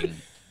 dude?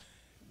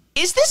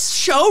 Is this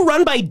show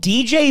run by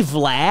DJ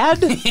Vlad?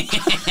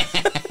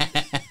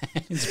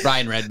 It's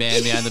Brian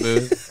Redband behind the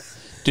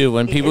booth. Dude,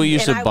 when people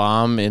used to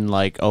bomb in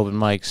open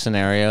mic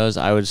scenarios,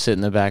 I would sit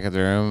in the back of the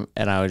room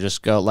and I would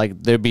just go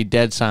there'd be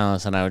dead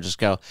silence and I would just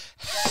go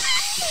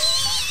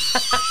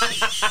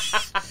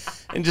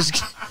and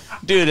just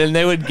dude, and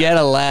they would get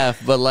a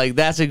laugh, but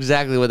that's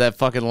exactly what that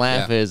fucking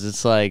laugh is.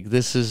 It's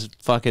this is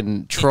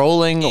fucking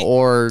trolling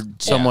or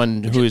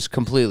someone who is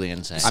completely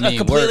insane. I mean, a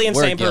completely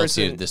we're insane guilty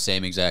person. of the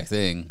same exact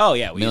thing. Oh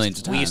yeah, we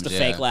used to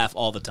fake laugh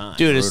all the time.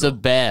 Dude, it's the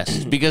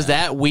best because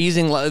that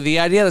wheezing, the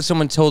idea that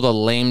someone told a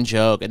lame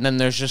joke and then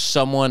there's just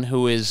someone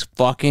who is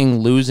fucking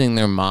losing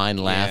their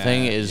mind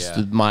laughing is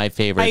my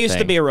favorite. I used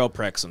thing. to be a real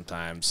prick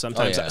sometimes.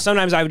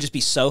 Sometimes I would just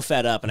be so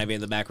fed up and I'd be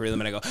in the back room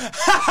and I go,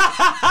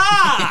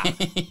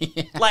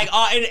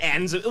 it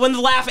ends when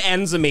the laugh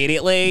ends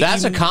immediately.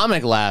 That's a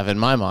comic laugh in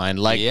my mind.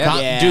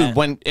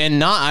 Dude, and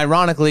not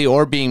ironically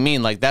or being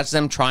mean, that's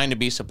them trying to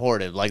be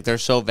supportive. They're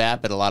so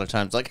vapid a lot of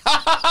times, ha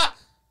ha ha,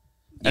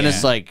 and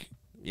it's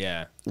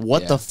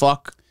what the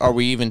fuck are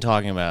we even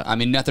talking about? I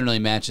mean, nothing really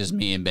matches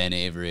me and Ben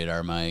Avery at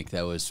our mic.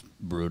 That was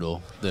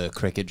brutal. The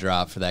cricket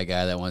drop for that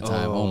guy that one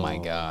time. Oh my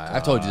god.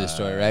 I've told you this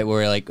story, right?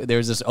 Where there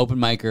was this open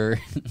micer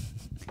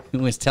who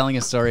was telling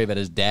a story about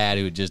his dad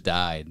who had just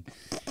died.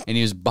 And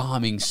he was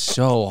bombing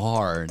so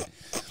hard.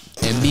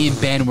 And me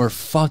and Ben were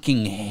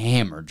fucking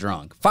hammered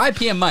drunk. 5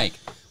 p.m. mic.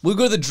 We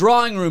go to the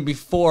drawing room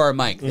before our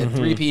mic at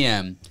 3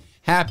 p.m.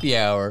 Happy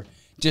hour.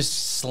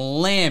 Just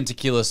slam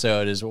tequila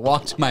sodas.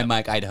 Walk to my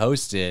mic. I'd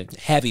host it.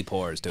 Heavy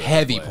pours, dude.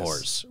 Heavy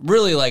pours.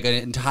 Really an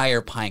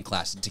entire pint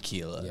glass of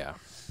tequila. Yeah.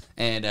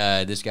 And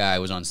this guy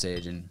was on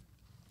stage and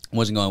it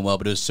wasn't going well,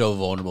 but it was so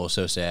vulnerable,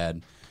 so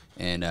sad.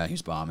 And he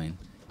was bombing.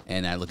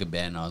 And I look at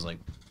Ben and I was like,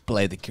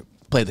 play the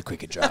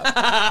cricket drop.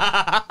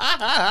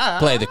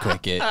 Play the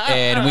cricket.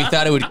 And we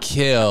thought it would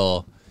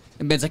kill.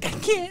 And Ben's like, I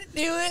can't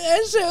do it.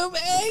 I'm so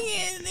bad. I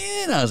can't do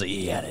it. And I was like,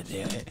 you gotta do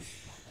it.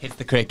 Hits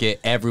the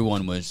cricket.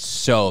 Everyone was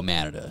so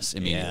mad at us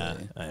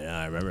immediately. Yeah, I know.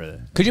 I remember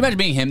that. Could you imagine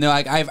being him, though?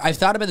 I've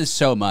thought about this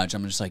so much.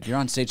 I'm just like, you're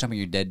on stage talking about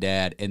your dead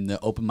dad, and the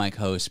open mic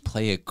host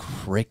play a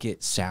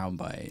cricket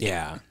soundbite.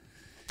 Yeah.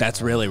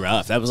 That's really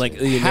rough. That was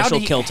the initial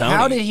kill Tony.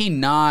 How did he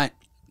not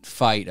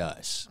fight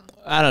us?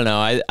 I don't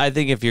know. I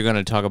think if you're going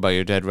to talk about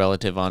your dead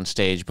relative on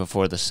stage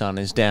before the sun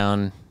is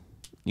down,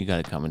 you got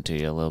it coming to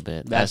you a little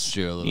bit. That's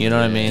true. You know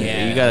what I mean?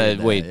 Yeah, you got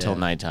to wait till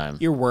nighttime.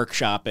 You're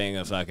workshopping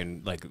a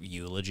fucking like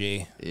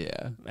eulogy.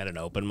 Yeah. At an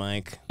open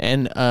mic.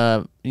 And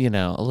you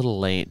know, a little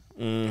late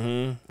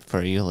for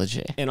a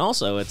eulogy. And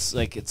also, it's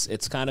like it's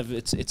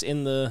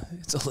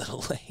a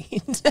little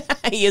late.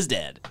 He is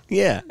dead.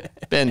 Yeah,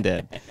 been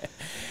dead.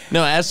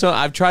 No,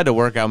 I've tried to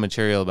work out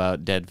material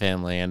about dead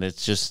family, and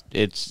it's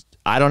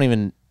I don't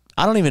even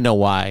know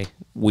why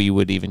we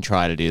would even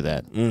try to do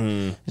that.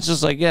 It's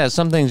just like, yeah,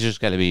 some things just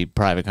got to be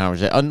private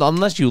conversation,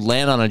 unless you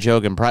land on a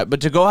joke in private.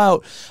 But to go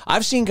out,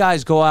 I've seen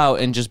guys go out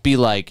and just be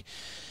like,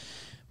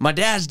 "My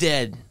dad's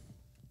dead."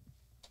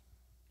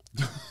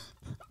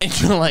 And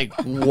you're like,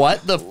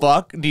 what the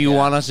fuck do you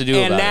want us to do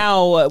about it? And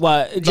now, what?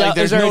 Like,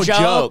 there's no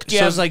joke. Yeah.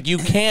 So it's like, you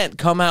can't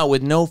come out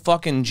with no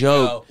fucking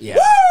joke. Yeah.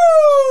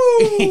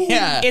 Woo!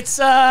 Yeah. It's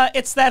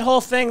that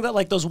whole thing that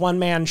like those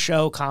one-man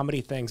show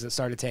comedy things that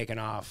started taking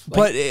off. Like,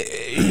 But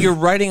you're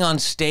writing on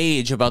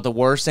stage about the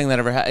worst thing that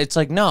ever happened. It's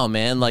like, no,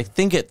 man, like,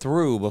 think it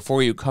through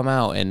before you come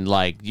out and,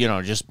 like, you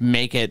know, just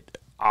make it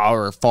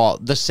our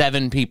fault. The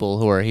 7 people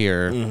who are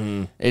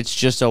here. It's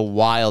just a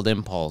wild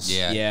impulse.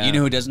 Yeah. You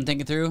know who doesn't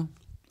think it through?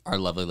 Our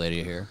lovely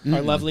lady here.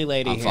 our lovely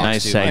lady here.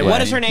 Nice segue. Hey,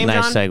 what is her name,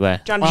 Nice John?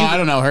 segue. John, Well, I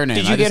don't know her name.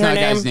 Did you I just get her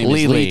know that guy's name? is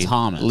Lee Lee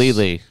Thomas.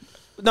 Lee.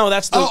 No,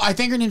 that's the. Oh, I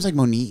think her name's like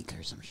Monique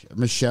or some shit.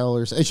 Michelle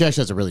or something. She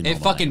actually has a really It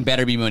normal fucking name.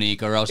 better be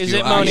Monique, or else Is you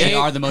it Monique?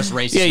 are the most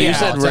racist. Yeah, you man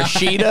said of all time.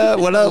 Rashida.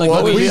 What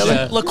was the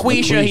other?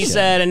 LaQuisha, he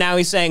said, and now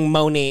he's saying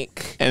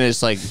Monique. And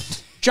it's like,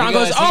 John He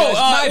goes,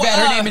 my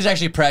bad. Her name is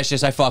actually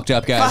Precious. I fucked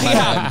up, guys. My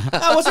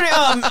bad. what's her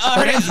name?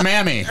 Her name's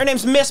Mammy. Her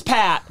name's Miss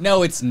Pat.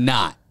 No, it's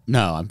not.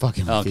 No, I'm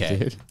fucking with Okay. you,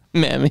 dude.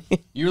 Mammy.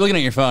 You were looking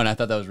at your phone. I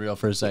thought that was real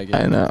for a second.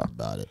 I know.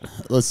 About it.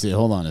 Let's see.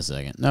 Hold on a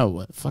second. No,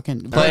 what?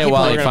 Fucking Play it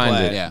while he finds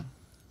it. Yeah.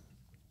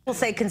 We'll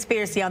say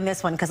conspiracy on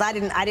this one because I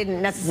didn't We're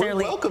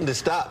necessarily. welcome to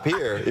stop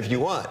here if you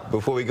want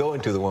before we go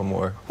into the one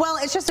more. Well,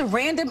 it's just a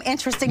random,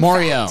 interesting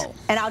Marielle. fact,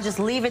 and I'll just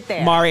leave it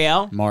there.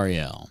 Marielle.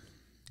 Marielle.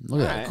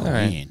 Look at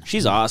that queen.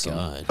 She's awesome.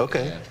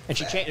 Okay. And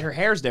she changed her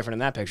hair's different in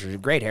that picture. She's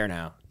great hair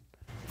now.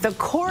 The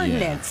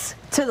coordinates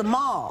to the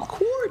mall.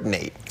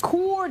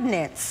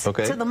 Coordinates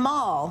Okay. to the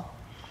mall.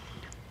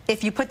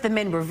 If you put them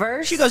in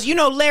reverse. She goes, you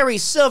know, Larry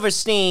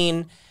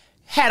Silverstein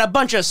had a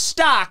bunch of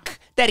stock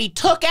that he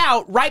took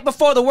out right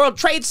before the World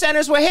Trade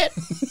Centers were hit.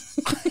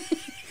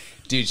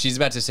 Dude, she's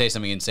about to say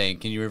something insane.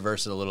 Can you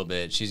reverse it a little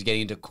bit? She's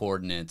getting into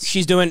coordinates.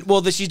 She's doing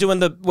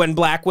the when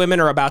black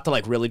women are about to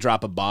like really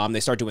drop a bomb, they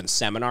start doing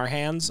seminar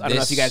hands. I don't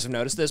know if you guys have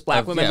noticed this.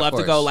 Black women love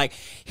to go like,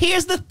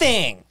 here's the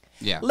thing.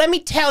 Yeah. Let me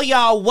tell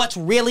y'all what's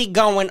really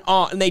going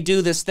on. And they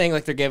do this thing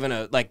like they're giving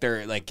a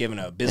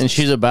business. And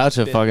she's about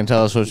to fucking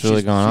tell us what's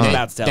really going on.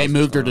 about to tell They us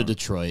moved her what's to going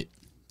Detroit.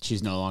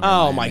 She's no longer.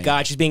 Oh in my Miami.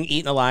 God, she's being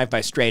eaten alive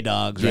by stray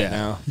dogs right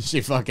now. She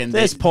fucking.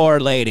 This poor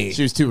lady.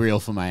 She was too real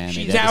for Miami.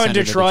 She's They had to now in send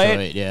her to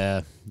Detroit?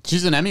 Yeah,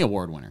 she's an Emmy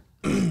Award winner.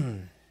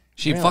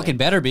 She fucking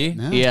better be.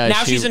 Yeah,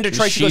 Now she's in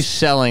Detroit. She She's goes-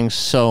 selling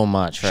so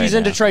much right She's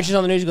in now. Detroit. She's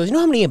on the news. She goes, you know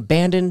how many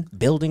abandoned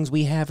buildings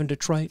we have in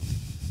Detroit?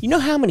 You know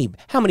how many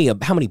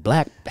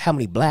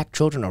black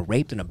children are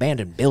raped in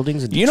abandoned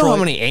buildings in Detroit? You know how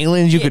many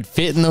aliens you could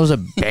fit in those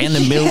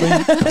abandoned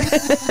buildings?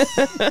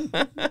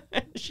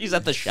 She's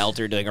at the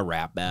shelter doing a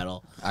rap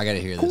battle. I gotta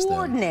hear this though.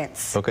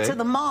 Coordinates Okay. to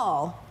the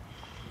mall.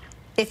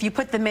 If you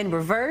put them in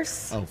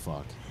reverse, Oh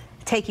fuck.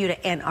 take you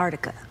to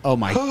Antarctica. Oh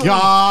my god.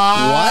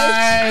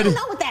 I don't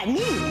know what that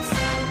means.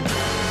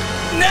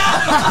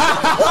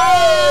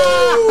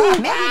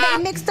 Maybe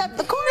they mixed up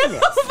the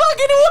coordinates.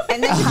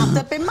 And they popped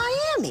up in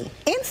Miami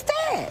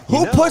instead.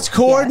 Who puts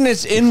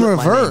coordinates in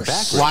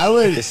reverse? Why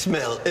would It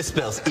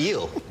spells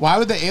eel. why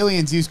would the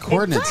aliens use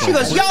coordinates? She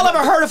goes, y'all ever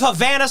heard of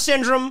Havana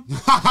syndrome?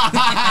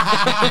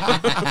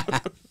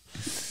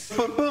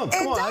 Boom, boom. It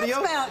Come on, does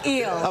audio. spell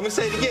eel. I'm gonna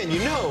say it again. You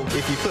know,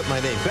 if you flip my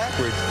name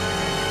backwards,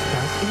 it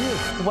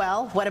spells eel.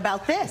 Well, what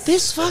about this?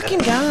 This fucking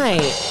guy,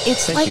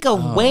 it's like a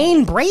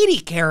Wayne Brady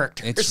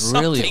character. It's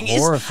or really something. It's-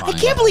 horrifying. I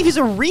can't believe he's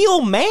a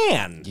real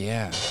man.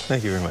 Yeah.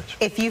 Thank you very much.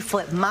 If you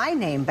flip my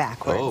name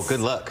backwards. Oh,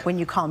 good luck. When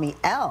you call me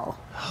L.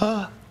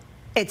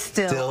 It's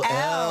still Still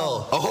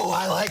L. Oh,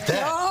 I like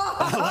that.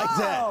 I like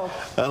that.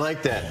 I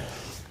like that.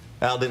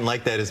 Al didn't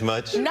like that as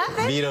much.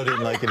 Nothing? Vito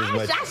didn't like it as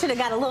much. I should have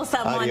got a little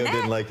something Audio on that.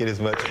 didn't like it as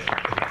much.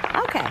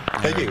 Okay.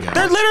 Thank you.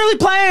 They're literally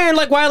playing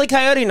like Wile E.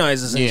 Coyote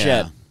noises and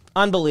Yeah. shit.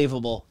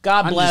 Unbelievable.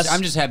 God bless.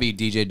 I'm just happy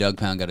DJ Doug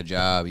Pound got a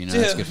job. You know,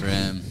 that's good for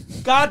him.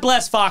 God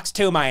bless Fox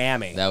 2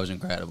 Miami. That was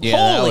incredible. Yeah,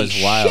 that Holy was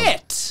wild.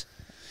 shit.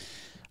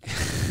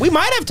 We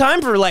might have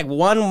time for like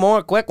one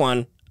more quick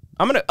one.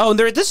 I'm gonna. Oh,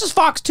 this is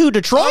Fox 2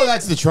 Detroit. Oh,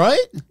 that's Detroit?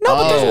 No,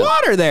 but there's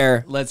water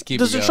there. Let's keep.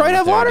 Does it Detroit going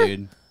have there, water?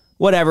 dude.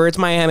 Whatever. It's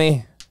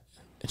Miami.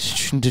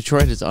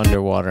 Detroit is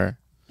underwater.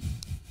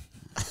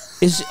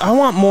 I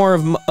want more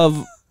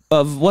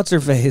of what's her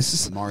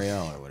face?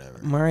 Marielle or whatever.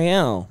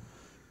 Marielle.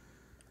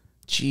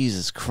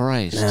 Jesus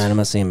Christ. Nah, I'm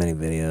not seeing many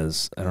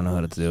videos. I don't know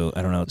how to do.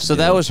 I don't know. What to So do.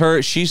 that was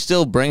her. She's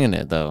still bringing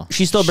it though.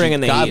 She's still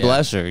bringing the God heat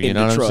bless her. You in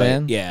know Detroit. what I'm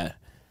saying? Yeah.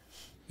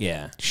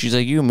 Yeah. She's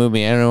like, you can move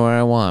me anywhere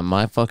I want.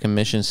 My fucking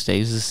mission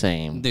stays the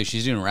same. Dude,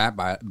 she's doing rap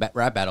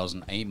battles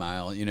in 8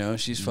 Mile. You know,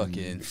 she's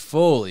fucking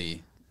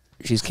fully.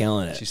 She's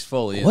killing it. She's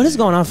fully. What is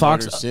going on,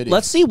 Fox? City.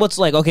 Let's see what's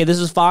like. Okay, this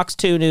is Fox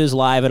 2 News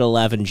live at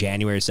 11,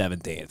 January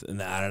 17th.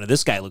 And I don't know.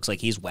 This guy looks like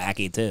he's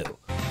wacky too.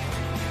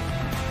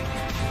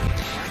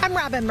 I'm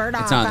Robin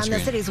Murdoch on the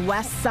city's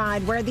west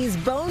side, where these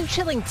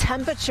bone-chilling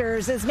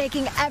temperatures is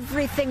making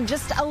everything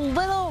just a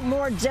little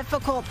more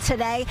difficult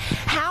today.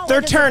 How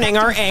they're turning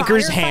our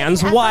anchors'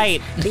 hands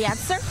white. The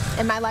answer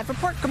in my live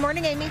report. Good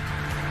morning, Amy.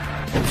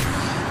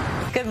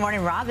 Good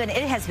morning, Robin.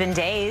 It has been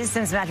days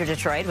since Metro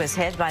Detroit was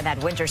hit by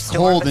that winter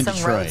storm, but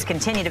some roads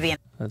continue to be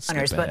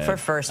runners. But for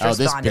first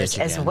responders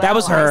as well, that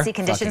was her. icy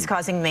conditions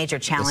causing major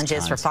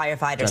challenges for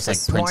firefighters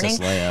this morning.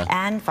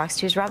 And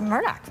Fox 2's Robin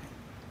Murdoch.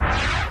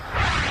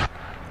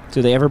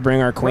 Do they ever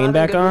bring our queen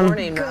back on?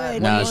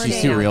 Good no, she's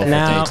too real for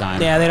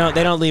daytime. Yeah,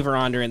 they don't leave her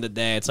on during the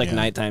day. It's like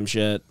nighttime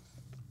shit.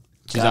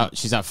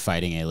 She's out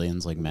fighting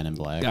aliens like Men in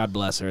Black. God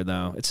bless her,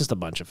 though. It's just a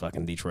bunch of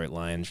fucking Detroit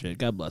Lions shit.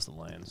 God bless the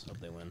Lions. Hope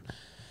they win.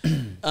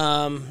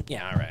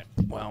 Yeah, all right.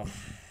 Well,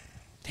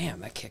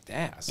 damn, that kicked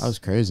ass. That was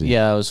crazy.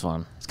 Yeah, that was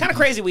fun. It's kind of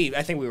crazy.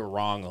 I think we were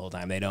wrong the whole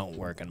time. They don't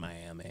work in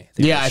Miami.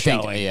 I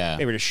think yeah.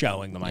 They were just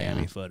showing the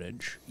Miami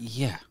footage.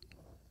 Yeah.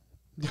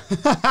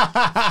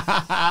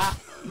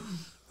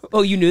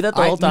 Oh, you knew that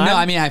the whole time? No,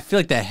 I mean, I feel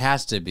like that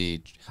has to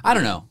be. I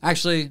don't know.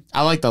 Actually,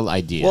 I like the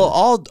idea. Well,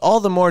 all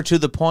the more to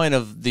the point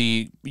of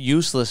the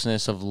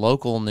uselessness of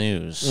local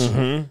news.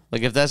 Mm-hmm.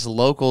 Like, if that's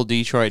local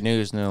Detroit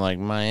news and they're like,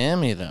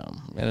 Miami, though.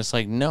 And it's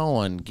like, no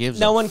one gives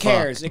a No one fuck.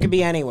 cares. It could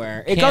be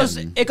anywhere. It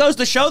goes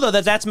to show, though,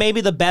 that that's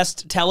maybe the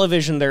best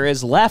television there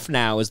is left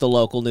now is the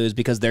local news,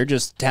 because they're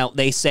just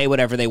they say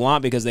whatever they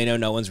want because they know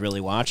no one's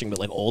really watching, but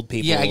like old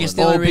people. Yeah, I guess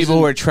Old people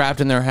who are trapped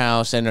in their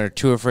house and are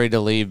too afraid to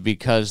leave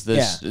because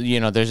there's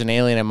an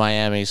alien in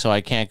Miami, so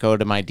I can't go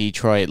to my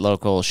Detroit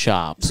local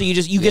shop. So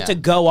you get to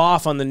go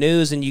off on the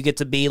news and you get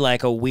to be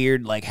like a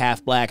weird, like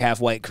half black,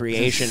 half white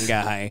creation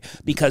guy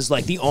because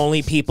like the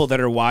only people that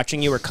are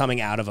watching you are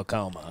coming out of a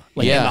coma,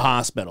 like in the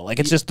hospital. Like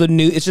it's just the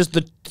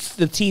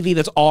TV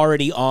that's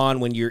already on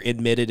when you're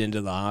admitted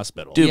into the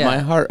hospital. Dude, my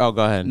heart. Oh,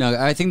 go ahead. No,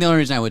 I think the only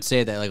reason I would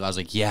say that, like, I was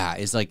like, yeah,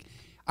 is like,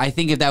 I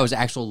think if that was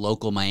actual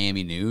local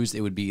Miami news,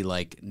 it would be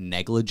like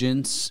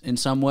negligence in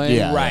some way.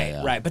 Yeah,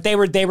 right. But they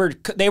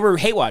were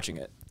hate watching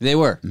it. They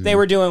were. They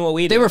were doing what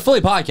we did. They were fully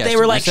podcasting. They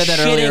were like I said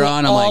that earlier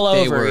on. I'm all like,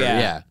 they over. were.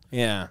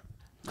 Yeah.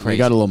 We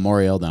got a little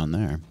Muriel down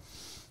there.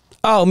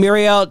 Oh,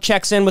 Muriel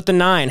checks in with the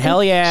 9.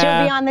 Hell yeah.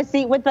 She'll be on the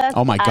seat with us.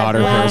 Oh my God,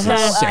 her hair is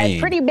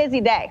insane. Pretty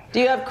busy day. Do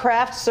you have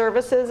craft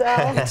services,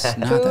 Al? It's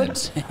not that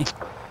insane.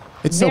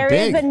 It's so big. There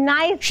is a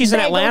nice She's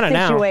in Atlanta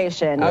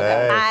situation. now.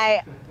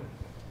 Okay.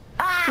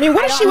 I mean,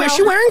 what is she? Is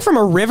she wearing from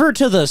a river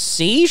to the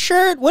sea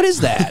shirt? What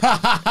is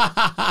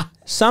that?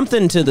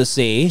 Something to the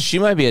sea. She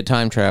might be a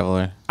time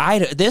traveler.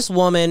 This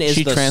woman is.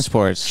 She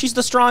transports. She's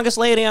the strongest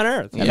lady on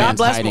earth. Yeah, God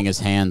bless hiding his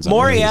hands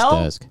Muriel.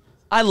 under his desk.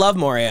 I love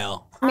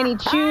Muriel. How many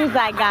chews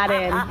I got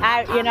in?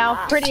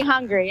 Pretty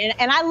hungry,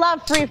 and I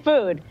love free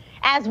food,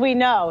 as we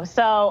know.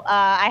 So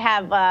I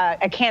have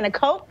a can of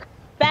Coke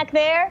back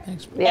there,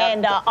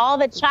 and all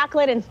the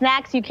chocolate and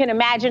snacks you can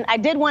imagine. I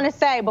did want to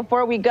say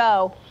before we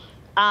go.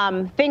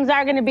 Things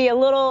are going to be a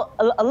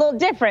little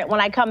different when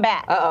I come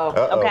back.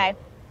 Okay.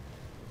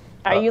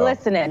 Are you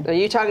listening? Are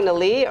you talking to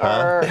Lee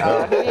or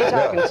who are you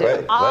talking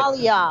to? All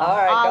y'all. All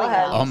right, go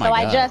ahead. Oh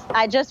my God.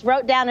 I just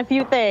wrote down a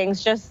few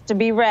things just to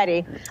be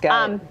ready.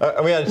 Are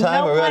we out of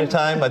time? Are we out of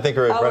time? I think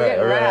we're running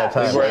out of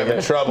time. We're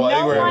in trouble. I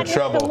think we're in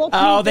trouble.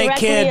 Oh, they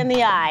kid in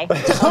the eye.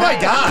 Oh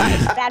my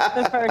God. That's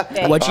the first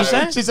thing. What'd she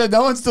say? She said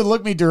no one's to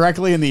look me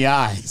directly in the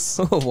eyes.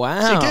 Oh,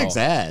 wow. She kicks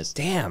ass.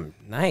 Damn,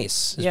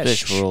 nice.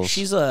 This bitch rules.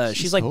 She's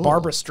like cool.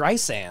 Barbara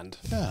Streisand.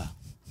 Yeah.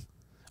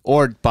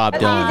 Or Bob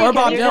Dylan. Or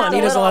Bob Dylan. He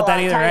doesn't let that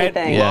either, right?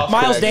 Yeah.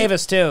 Miles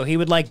Davis, too. He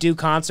would like do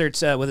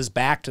concerts with his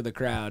back to the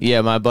crowd.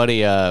 Yeah, my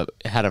buddy had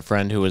a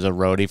friend who was a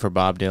roadie for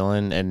Bob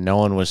Dylan, and no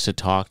one was to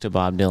talk to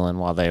Bob Dylan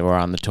while they were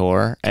on the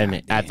tour.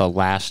 And at the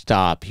last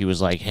stop, he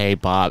was like, hey,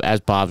 Bob, as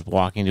Bob's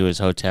walking to his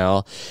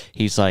hotel,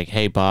 he's like,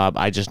 hey, Bob,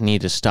 I just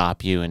need to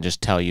stop you and just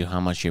tell you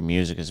how much your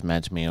music has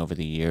meant to me over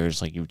the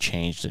years. Like, you've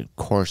changed the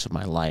course of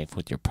my life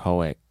with your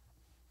poet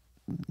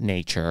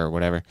nature or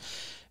whatever.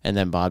 And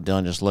then Bob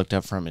Dylan just looked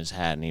up from his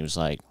hat and he was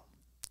like,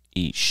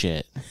 eat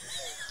shit.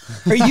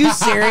 Are you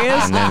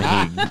serious? And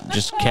then he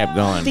just kept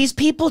going. These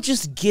people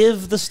just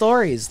give the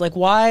stories. Like,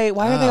 why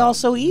are they all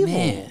so evil?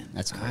 Man,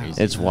 that's crazy.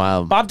 It's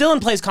wild. Bob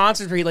Dylan plays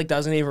concerts where he like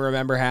doesn't even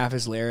remember half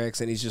his lyrics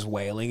and he's just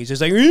wailing. He's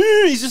just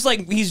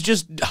like he's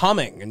just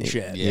humming and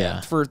shit. Yeah.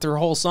 For their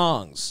whole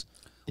songs.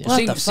 Well,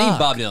 seeing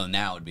Bob Dylan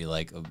now would be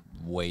like a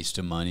waste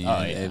of money.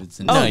 Oh, yeah.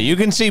 No, you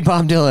can see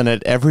Bob Dylan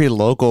at every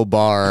local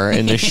bar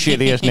in the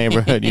shittiest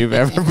neighborhood you've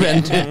ever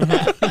been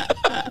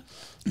to.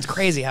 It's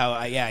crazy how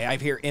I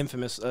hear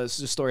infamous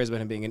stories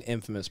about him being an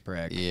infamous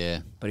prick. Yeah,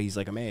 but he's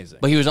like amazing.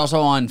 But he was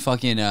also on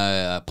fucking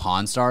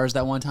Pawn Stars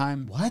that one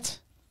time. What?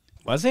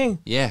 Was he?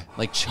 Yeah,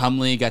 like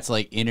Chumley got to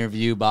like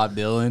interview Bob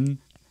Dylan.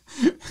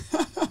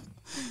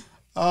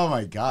 Oh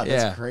my God,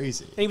 that's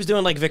crazy. And he was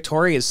doing like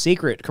Victoria's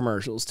Secret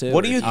commercials too.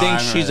 What do you think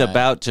she's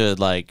about to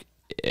like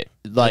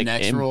the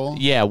next role?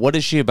 Yeah, what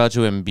is she about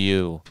to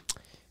imbue?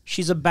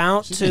 She's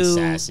about to being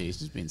sassy.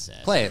 She's being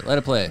sassy. Play it. Let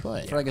it play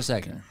for like a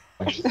second.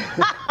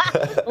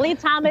 Lee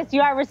Thomas,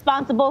 you are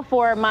responsible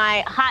for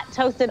my hot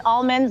toasted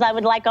almonds I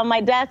would like on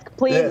my desk,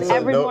 please,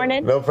 every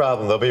morning. No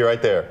problem. They'll be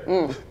right there.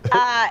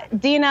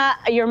 Dina,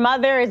 your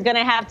mother is going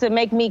to have to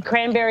make me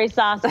cranberry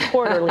sauce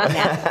quarterly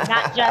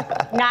now,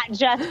 not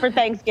just for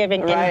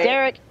Thanksgiving. Right. And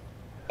Derek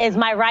is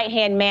my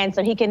right-hand man,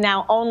 so he can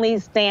now only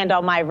stand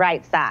on my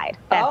right side.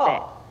 That's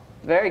it.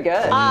 Very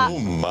good.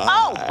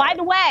 By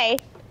the way,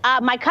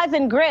 my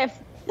cousin Griff,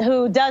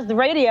 who does the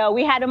radio,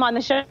 we had him on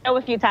the show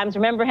a few times.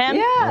 Remember him?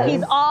 Yes.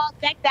 He's all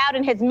decked out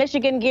in his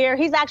Michigan gear.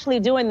 He's actually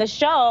doing the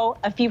show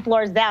a few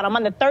floors down. I'm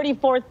on the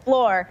 34th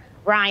floor,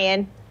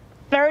 Ryan.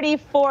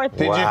 34th.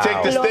 Did you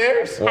take the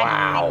stairs? I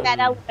had to take that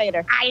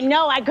elevator. I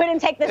know, I couldn't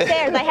take the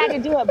stairs. I had to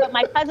do it. But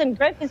my cousin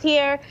Griff is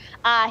here.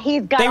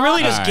 He's got. They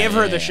really just give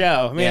her the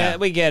show. I mean,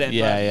 we get it.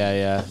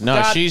 Yeah.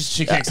 No, she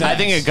kicks ass. I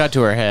think it got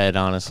to her head,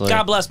 honestly.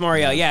 God bless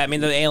Moriel. Yeah, I mean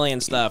the alien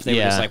stuff. They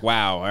were just like,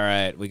 wow, all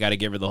right, we got to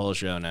give her the whole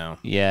show now.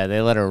 Yeah, they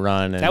let her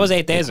run. And that was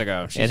 8 days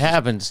ago. It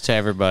happens to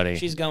everybody.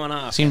 She's going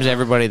off. Seems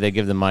everybody they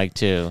give the mic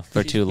to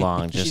for too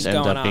long just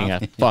ends up being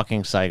a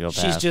fucking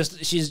psychopath.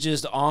 She's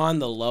just on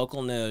the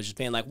local news, just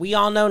being like, we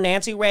all know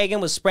Nancy Reagan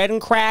was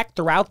spreading crack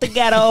throughout the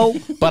ghetto.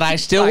 But I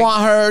still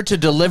want her to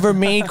deliver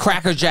me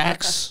Cracker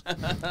Jacks.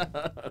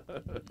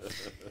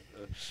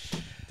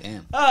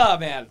 Damn. Oh,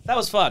 man. That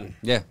was fun.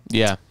 Yeah.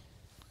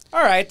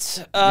 All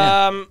right.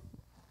 I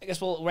guess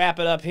we'll wrap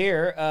it up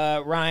here.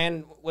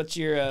 Ryan, what's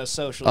your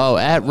social? Oh,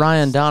 at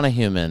Ryan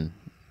Donahue. Nice.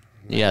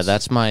 Yeah,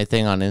 that's my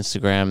thing on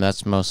Instagram.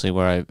 That's mostly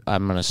where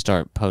I'm going to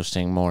start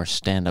posting more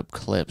stand-up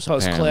clips.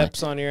 Post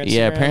clips on your Instagram?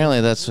 Yeah, apparently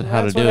that's how to do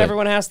it. That's what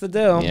everyone has to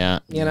do. Yeah.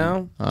 You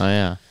know? Oh,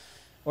 yeah.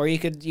 Or you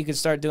could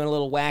start doing a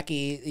little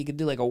wacky. You could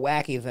do like a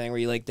wacky thing where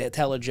you like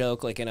tell a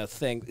joke like in a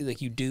thing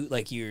like you do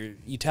like you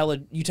tell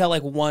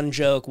like one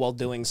joke while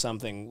doing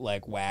something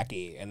like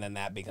wacky, and then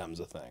that becomes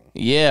a thing.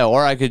 Yeah,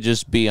 or I could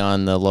just be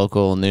on the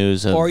local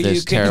news of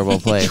this terrible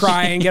place.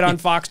 Try and get on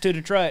Fox 2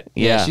 Detroit.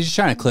 Yeah, she's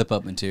trying to clip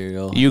up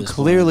material. You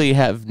clearly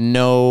have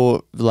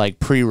no like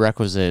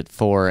prerequisite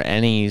for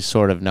any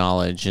sort of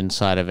knowledge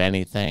inside of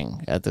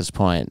anything at this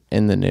point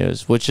in the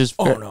news, which is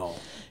no.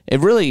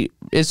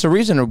 It's a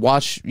reason to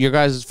watch your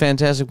guys'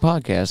 fantastic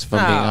podcast, if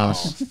I'm being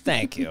honest.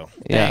 Thank you.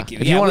 Yeah. Thank you.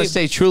 If you want to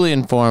stay truly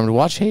informed,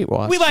 watch Hate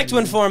Watch. We like to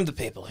inform the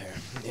people here.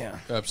 Yeah.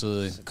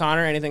 Absolutely.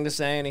 Connor, anything to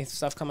say? Any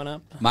stuff coming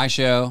up? My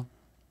show,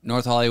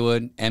 North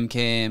Hollywood,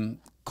 MKM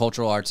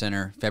Cultural Arts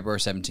Center, February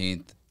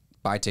 17th.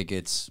 Buy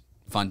tickets.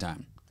 Fun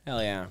time.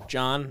 Hell yeah.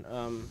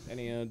 John,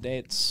 any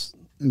dates?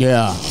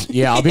 Yeah.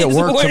 I'll be at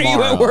work Where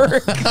tomorrow. Are you at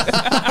work?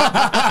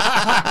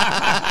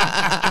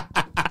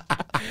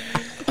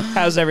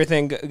 How's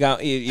everything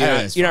going?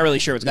 You're not really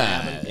sure what's going to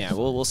happen. Yeah,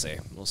 we'll see.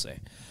 We'll see.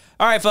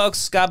 All right,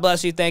 folks. God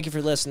bless you. Thank you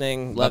for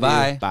listening. Love you.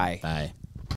 Bye-bye. Bye. Bye.